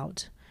more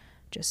about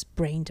just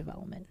brain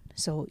development.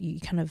 So you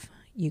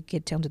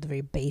get down to the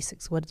very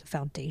basics. What are the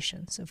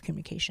foundations of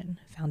communication?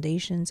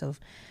 Foundations of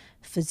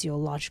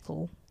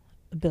physiological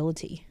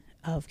ability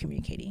of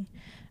communicating,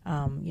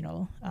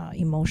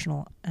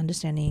 emotional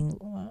understanding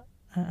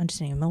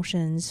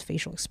emotions,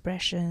 facial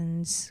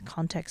expressions,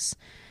 context,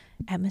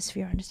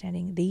 atmosphere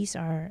understanding. These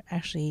are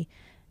actually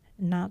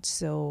not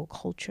so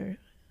culture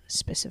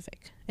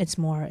specific. It's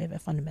more of a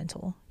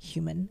fundamental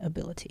human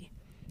ability.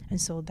 And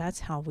so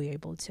that's how we're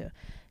able to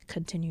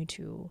continue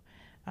to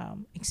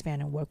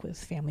expand and work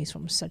with families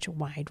from such a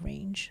wide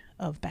range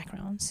of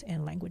backgrounds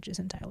and languages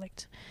and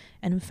dialect.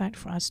 And in fact,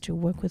 for us to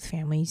work with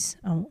families,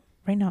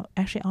 right now,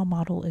 actually our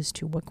model is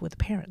to work with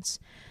parents,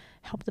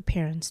 help the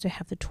parents to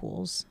have the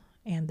tools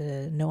and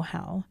the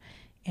know-how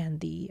and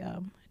the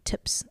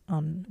tips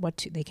on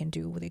what they can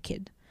do with a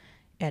kid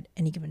at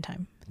any given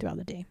time throughout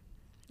the day.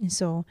 And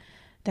so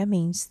that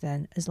means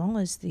that as long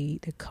as the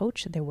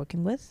coach that they're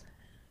working with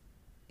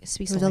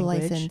speaks the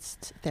language. Who's a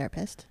licensed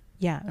therapist?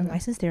 Yeah, a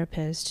licensed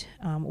therapist.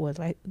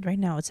 Right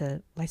now it's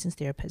a licensed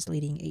therapist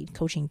leading a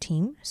coaching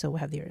team. So we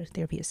have their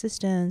therapy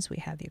assistants, we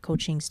have their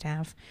coaching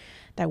staff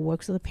that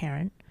works with the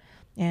parent,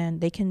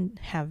 and they can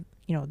have,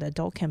 the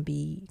adult can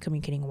be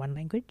communicating one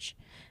language,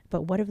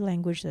 but whatever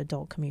language the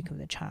adult communicates with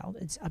the child,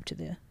 it's up to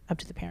the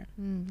parent.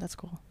 That's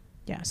cool.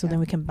 Yeah, so then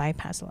we can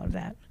bypass a lot of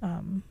that,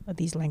 of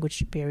these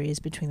language barriers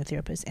between the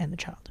therapist and the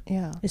child.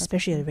 Yeah,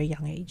 especially at a very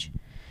young age.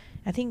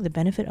 I think the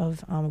benefit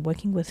of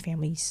working with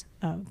families,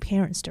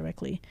 parents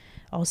directly,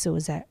 also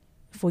is that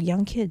for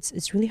young kids,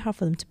 it's really hard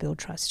for them to build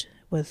trust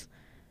with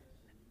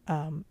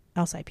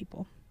outside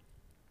people,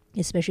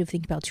 especially if you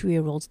think about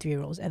 2-year-olds,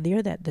 3-year-olds. And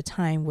they're at the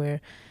time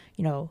where,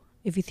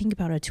 if you think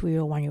about a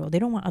 2-year-old, 1-year-old, they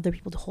don't want other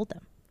people to hold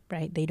them,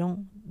 right? They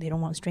don't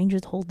want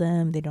strangers to hold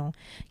them. They don't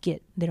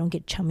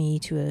get chummy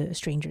to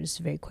strangers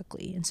very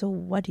quickly. And so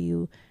what do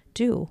you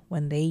do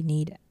when they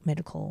need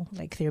medical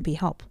like therapy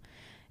help?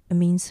 It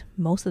means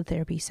most of the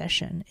therapy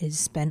session is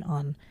spent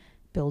on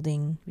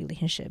building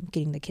relationship,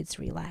 getting the kids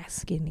to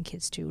relax, getting the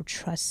kids to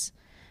trust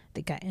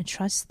the guy and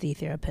trust the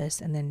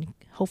therapist, and then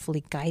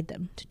hopefully guide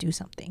them to do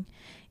something.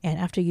 And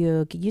after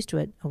you get used to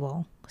it,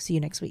 well, see you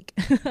next week.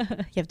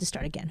 You have to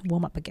start again,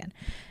 warm up again.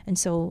 And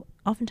so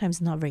oftentimes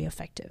not very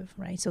effective,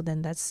 right? So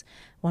then that's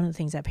one of the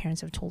things that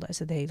parents have told us,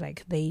 that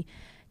they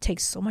take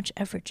so much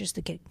effort just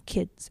to get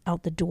kids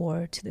out the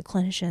door to the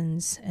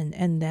clinicians,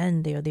 and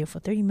then they're there for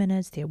 30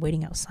 minutes, they're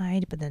waiting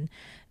outside, but then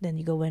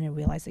you go in and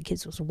realize the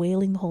kids was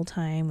wailing the whole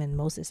time and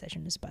most of the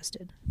session is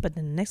busted. But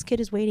then the next kid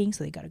is waiting,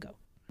 so they gotta go,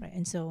 right?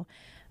 And so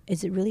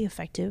is it really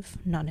effective?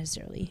 Not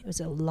necessarily. It was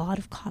a lot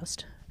of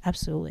cost.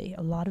 Absolutely.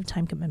 A lot of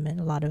time commitment,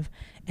 a lot of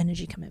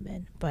energy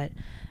commitment. But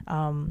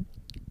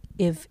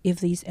if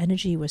these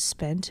energy was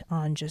spent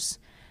on just,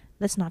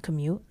 let's not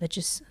commute, let's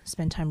just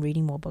spend time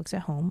reading more books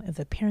at home, if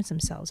the parents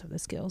themselves have the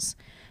skills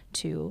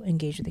to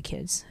engage with the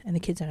kids, and the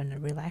kids are in a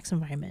relaxed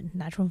environment,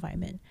 natural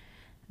environment,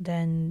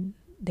 then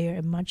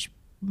they're much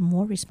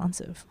more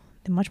responsive.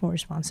 They're much more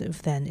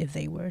responsive than if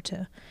they were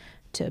to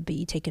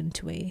be taken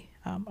to a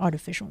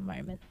artificial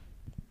environment.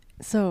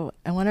 So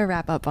I want to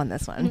wrap up on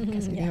this one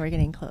because I think we're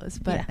getting close.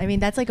 But I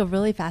mean, that's like a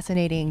really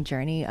fascinating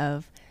journey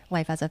of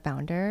life as a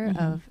founder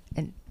of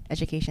an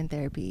education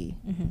therapy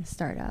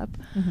startup.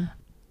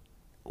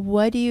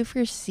 What do you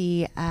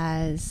foresee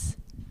as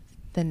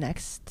the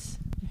next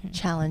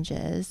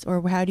challenges,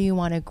 or how do you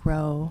want to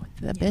grow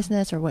the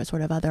business, or what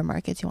sort of other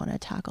markets you want to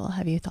tackle?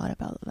 Have you thought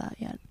about that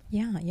yet?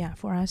 Yeah.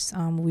 For us,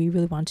 we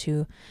really want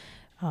to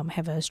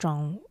have a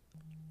strong,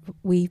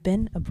 we've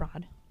been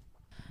abroad.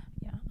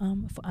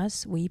 For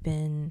us, we've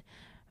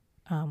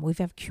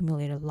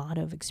accumulated a lot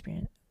of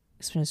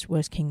experience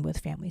working with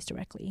families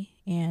directly.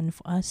 And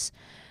for us,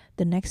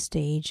 the next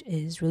stage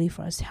is really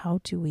for us, how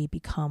do we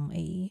become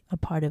a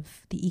part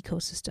of the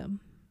ecosystem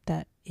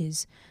that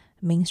is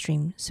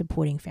mainstream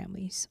supporting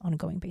families on an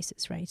ongoing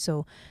basis, right?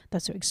 So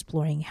that's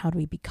exploring, how do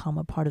we become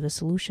a part of the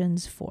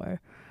solutions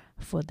for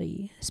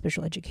the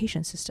special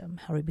education system?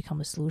 How do we become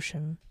a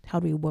solution?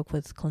 How do we work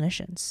with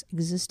clinicians,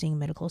 existing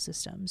medical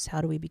systems? How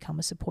do we become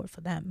a support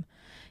for them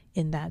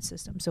in that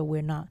system? So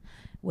we're not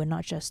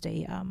just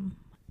a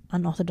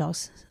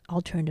unorthodox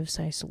alternative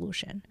size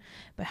solution,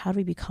 but how do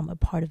we become a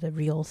part of the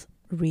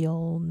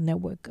real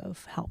network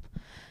of help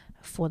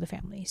for the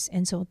families?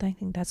 And so I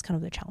think that's kind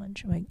of the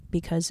challenge, right?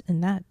 Because in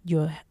that,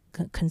 your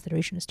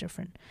consideration is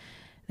different.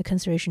 The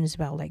consideration is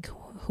about like,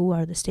 who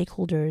are the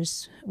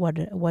stakeholders?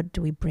 What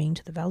do we bring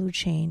to the value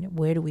chain?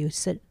 Where do we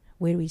sit?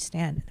 Where do we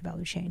stand in the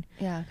value chain?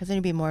 Yeah, because then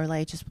it'd be more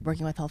like just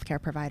working with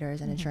healthcare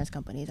providers and insurance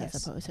companies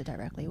as opposed to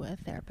directly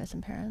with therapists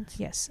and parents.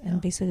 Yes,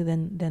 and basically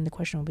then the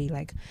question will be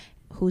like,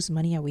 whose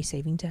money are we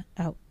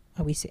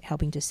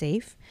helping to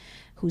save?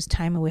 Whose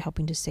time are we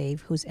helping to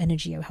save? Whose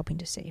energy are we helping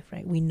to save?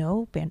 Right? We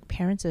know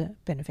parents are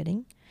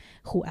benefiting.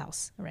 Who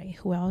else? Right?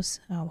 Who else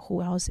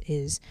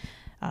is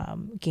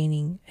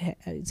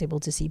is able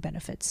to see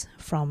benefits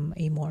from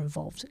a more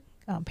involved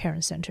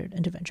parent-centered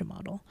intervention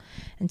model?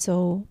 And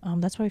so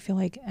that's why I feel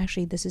like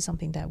actually this is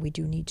something that we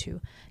do need to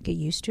get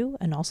used to.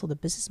 And also the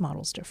business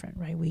model is different,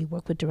 right? We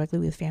work directly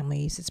with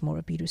families. It's more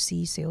a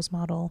B2C sales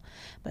model.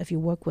 But if you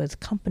work with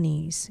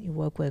companies, you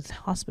work with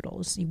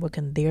hospitals, you work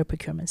in their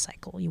procurement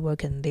cycle, you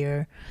work in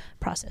their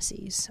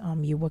processes,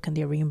 you work in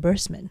their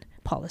reimbursement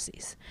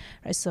policies,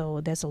 right?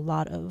 So there's a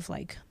lot of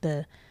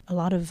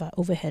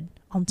overhead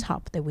on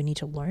top that we need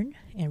to learn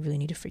and really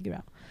need to figure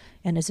out.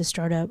 And as a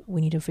startup,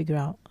 we need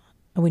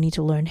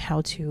to learn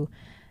how to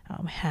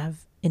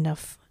have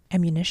enough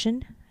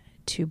ammunition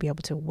to be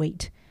able to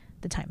wait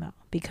the time out,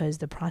 because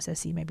the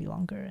process may be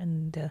longer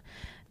and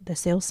the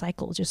sales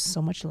cycle is just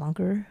so much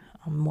longer,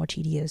 more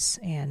tedious,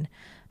 and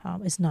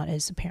it's not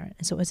as apparent.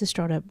 And so as a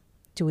startup,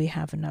 do we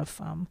have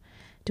enough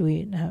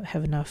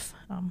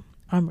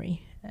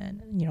armory,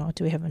 and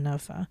do we have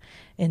enough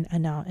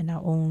in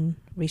our own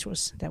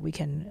resource that we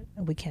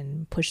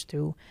can push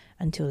through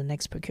until the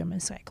next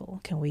procurement cycle?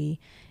 Can we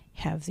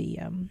have the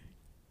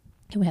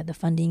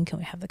funding? Can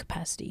we have the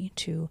capacity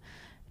to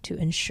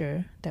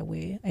ensure that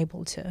we're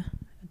able to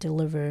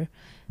deliver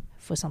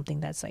for something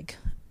that's like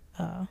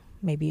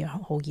maybe a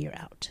whole year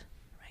out,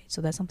 right?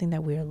 So that's something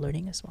that we're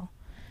learning as well.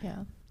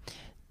 Yeah.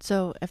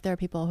 So if there are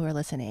people who are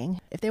listening,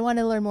 if they want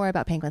to learn more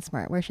about Penguin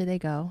Smart, where should they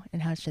go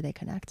and how should they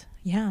connect?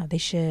 Yeah, they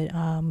should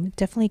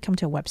definitely come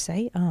to our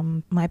website,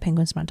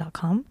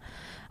 mypenguinsmart.com.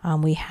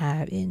 We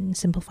have in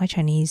simplified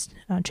Chinese,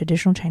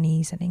 traditional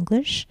Chinese, and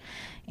English,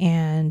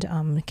 and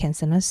can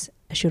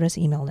shoot us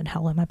an email at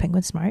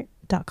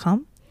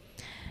hello@mypenguinsmart.com.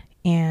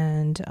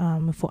 And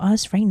for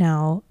us right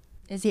now,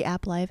 is the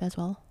app live as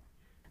well?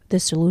 The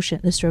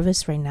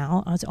service right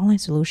now, it's an online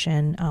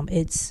solution.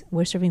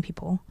 We're serving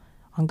people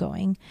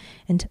ongoing,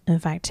 and in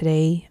fact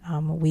today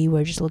we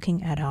were just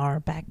looking at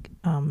our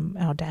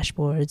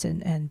dashboards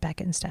and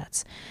back-end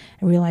stats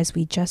and realized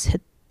we just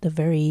hit the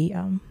very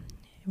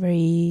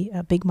very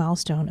big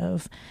milestone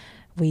of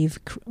we've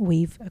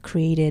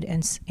created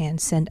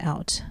and sent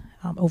out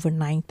over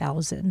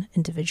 9,000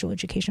 individual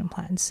education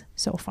plans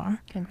so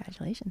far.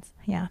 Congratulations.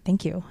 Yeah,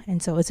 thank you.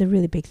 And so it's a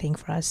really big thing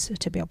for us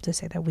to be able to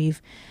say that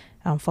we've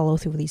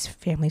followed through with these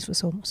families for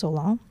so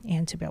long,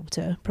 and to be able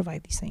to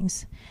provide these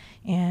things.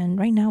 And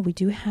right now we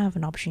do have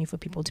an opportunity for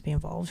people to be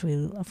involved.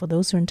 For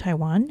those who are in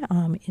Taiwan,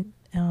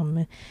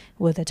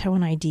 with a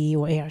Taiwan ID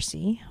or ARC,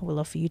 we'd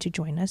love for you to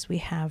join us. We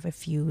have a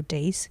few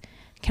days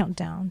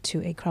countdown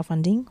to a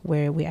crowdfunding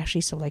where we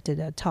actually selected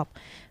a top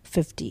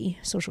 50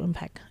 social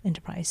impact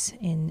enterprise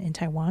in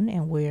Taiwan,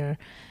 and we're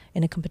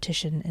in a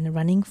competition in the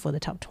running for the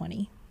top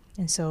 20.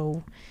 And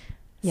so,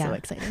 yeah, so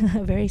excited.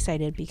 Very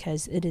excited,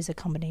 because it is a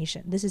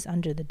combination. This is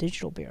under the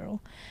Digital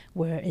Bureau,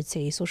 where it's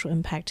a social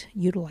impact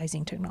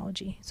utilizing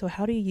technology. So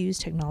how do you use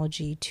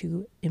technology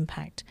to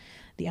impact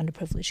the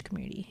underprivileged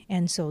community?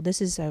 And so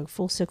this is a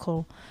full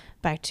circle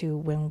back to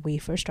when we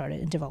first started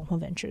in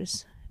development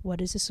ventures. What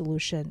is a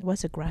solution?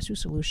 What's a grassroots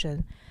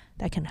solution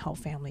that can help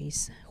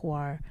families who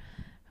are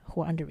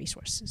under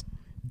resources?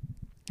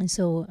 And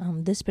so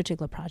this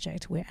particular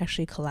project, we're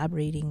actually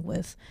collaborating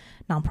with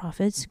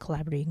nonprofits,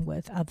 collaborating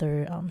with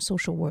other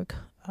social work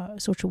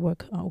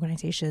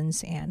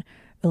organizations and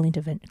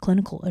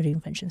clinical early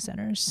intervention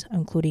centers,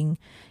 including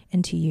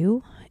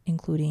NTU,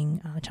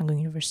 including Chang'an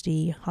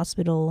University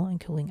Hospital,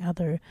 including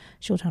other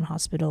Shoutown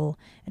Hospital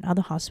and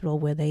other hospital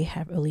where they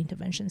have early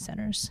intervention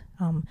centers.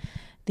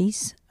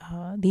 These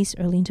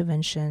early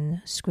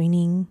intervention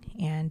screening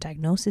and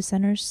diagnosis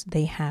centers,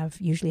 they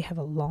usually have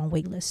a long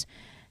wait list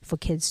for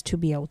kids to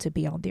be able to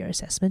be on their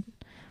assessment,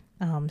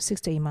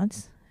 6 to 8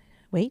 months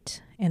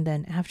wait, and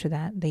then after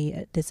that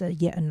there's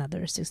yet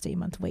another 6 to 8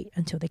 month wait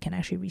until they can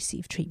actually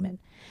receive treatment.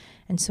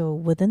 And so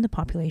within the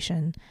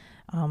population,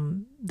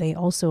 they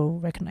also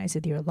recognize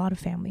that there are a lot of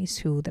families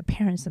who the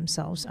parents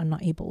themselves are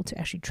not able to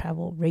actually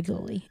travel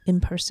regularly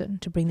in person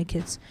to bring the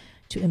kids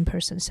to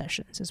in-person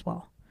sessions as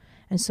well.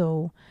 And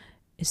so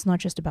it's not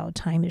just about a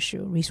time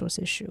issue, resource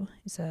issue,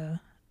 it's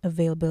a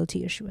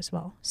availability issue as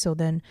well. So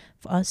then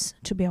for us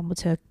to be able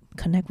to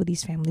connect with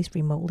these families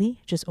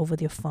remotely, just over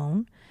their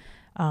phone,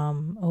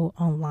 or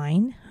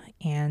online,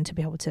 and to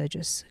be able to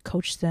just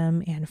coach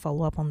them and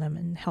follow up on them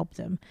and help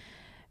them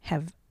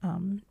have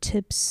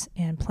tips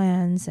and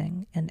plans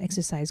and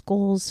exercise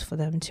goals for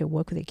them to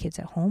work with their kids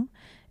at home,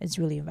 is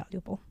really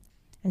invaluable.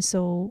 And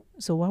so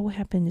what will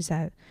happen is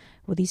that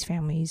with these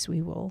families,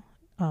 we will,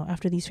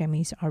 after these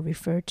families are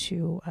referred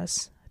to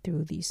us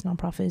through these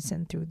nonprofits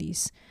and through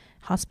these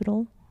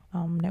hospital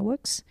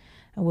networks,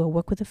 and we'll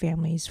work with the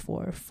families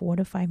for 4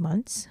 to 5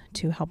 months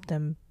to help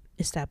them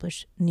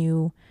establish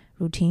new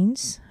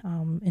routines,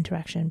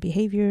 interaction,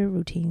 behavior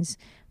routines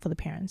for the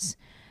parents,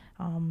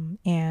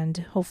 and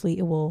hopefully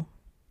it will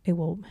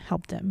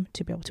help them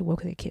to be able to work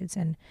with their kids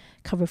and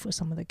cover for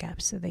some of the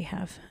gaps that they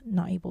have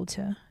not able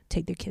to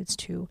take their kids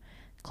to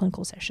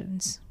clinical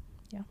sessions.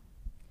 Yeah.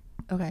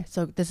 Okay,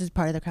 so this is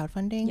part of the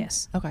crowdfunding?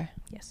 Yes. Okay.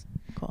 Yes.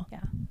 Cool.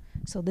 Yeah.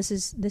 So this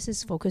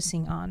is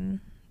focusing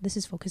on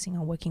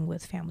working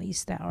with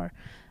families that are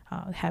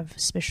have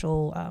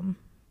special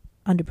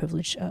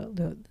underprivileged,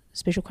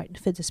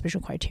 fit the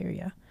special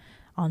criteria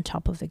on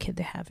top of the kid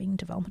they have in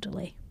development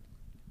delay.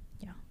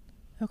 Yeah.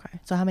 Okay.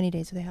 So how many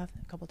days do they have?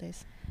 A couple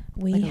days?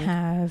 We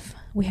have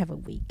a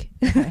week.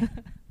 Okay.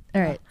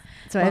 All right.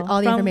 So Well,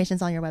 all the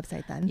information's on your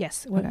website then?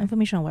 Yes. Okay.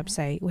 Information on our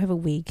website. We have a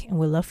week, and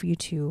we'd love for you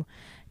to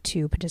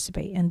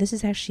participate. And this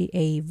is actually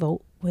a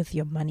vote with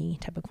your money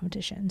type of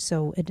competition.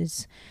 So it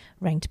is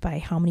ranked by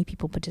how many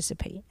people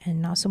participate,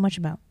 and not so much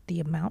about the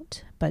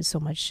amount, but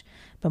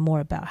more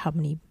about how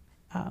many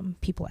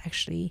people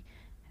actually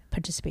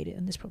participated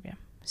in this program.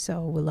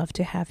 So we'd love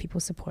to have people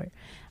support.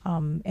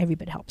 Every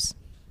bit helps.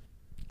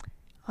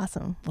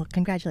 Awesome. Well,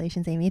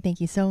 congratulations, Amy. Thank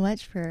you so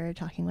much for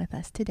talking with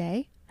us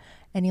today.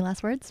 Any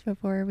last words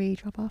before we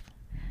drop off?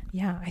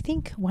 Yeah, I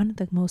think one of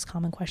the most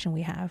common question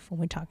we have when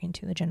we're talking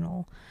to the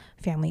general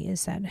family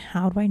is that,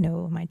 how do I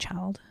know my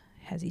child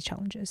has these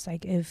challenges?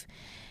 Like is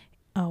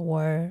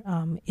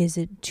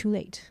it too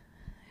late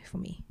for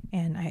me?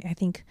 And I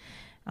think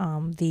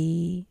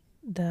the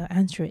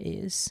answer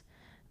is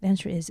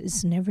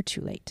it's never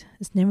too late.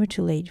 It's never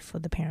too late for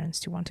the parents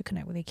to want to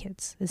connect with their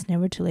kids. It's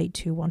never too late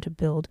to want to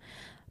build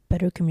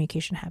better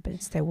communication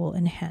habits that will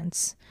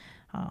enhance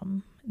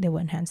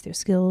their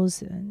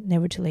skills.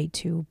 Never too late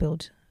to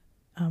build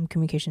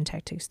communication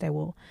tactics that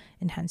will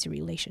enhance your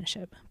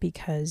relationship,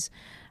 because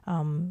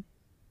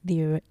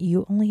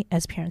you only,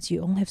 as parents,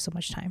 you only have so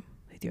much time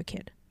with your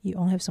kid. You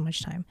only have so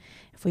much time.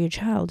 For your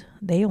child,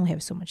 they only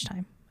have so much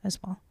time as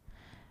well,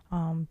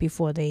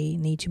 before they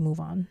need to move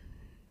on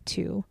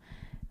to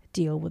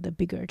deal with the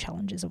bigger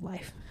challenges of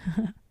life.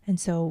 And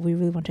so we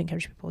really want to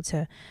encourage people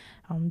to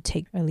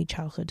take early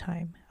childhood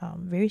time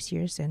very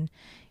serious,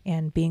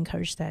 and be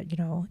encouraged that,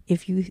 even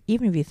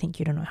if you think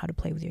you don't know how to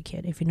play with your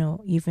kid,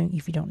 even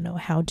if you don't know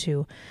how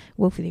to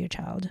work with your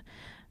child,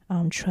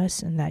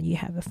 trust in that you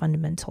have a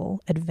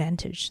fundamental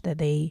advantage, that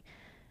they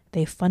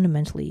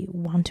fundamentally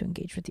want to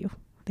engage with you.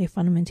 They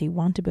fundamentally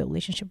want to build a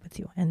relationship with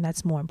you, and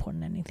that's more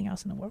important than anything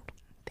else in the world.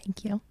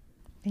 Thank you.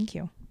 Thank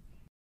you.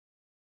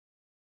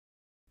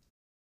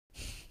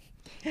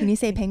 Can you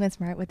say Penguin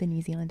Smart with a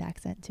New Zealand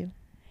accent too?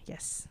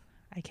 Yes,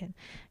 I can.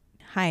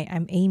 Hi,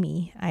 I'm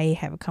Amy. I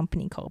have a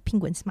company called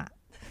Penguin Smart.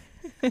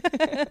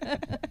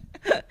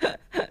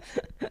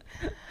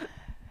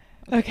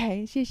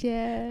 OK， 谢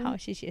谢。好，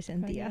谢谢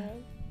Cynthia.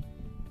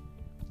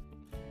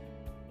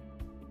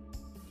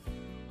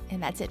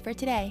 And that's it for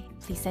today.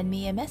 Please send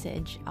me a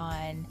message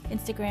on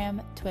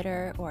Instagram,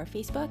 Twitter, or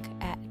Facebook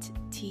at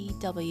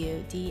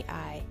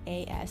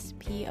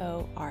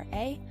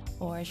TWDIASPORA,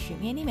 or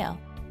shoot me an email.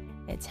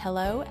 It's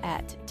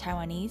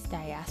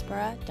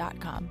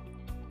hello@TaiwaneseDiaspora.com.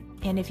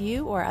 And if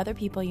you or other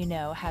people you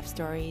know have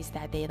stories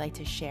that they'd like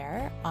to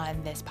share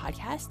on this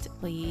podcast,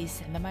 please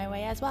send them my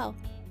way as well.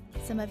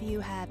 Some of you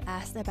have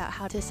asked about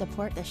how to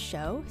support the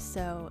show,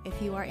 so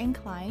if you are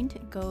inclined,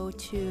 go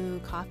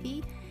to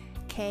Ko-fi,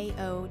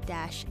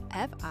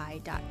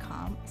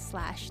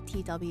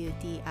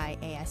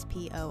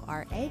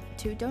 ko-fi.com/TWDIASPORA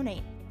to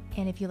donate.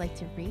 And if you like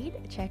to read,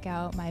 check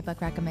out my book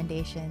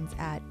recommendations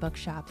at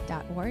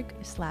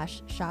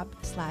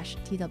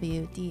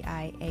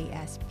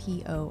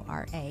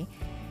bookshop.org/shop/TWDIASPORA.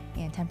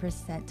 And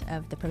 10%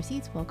 of the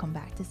proceeds will come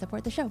back to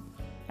support the show.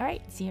 All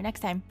right, see you next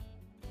time.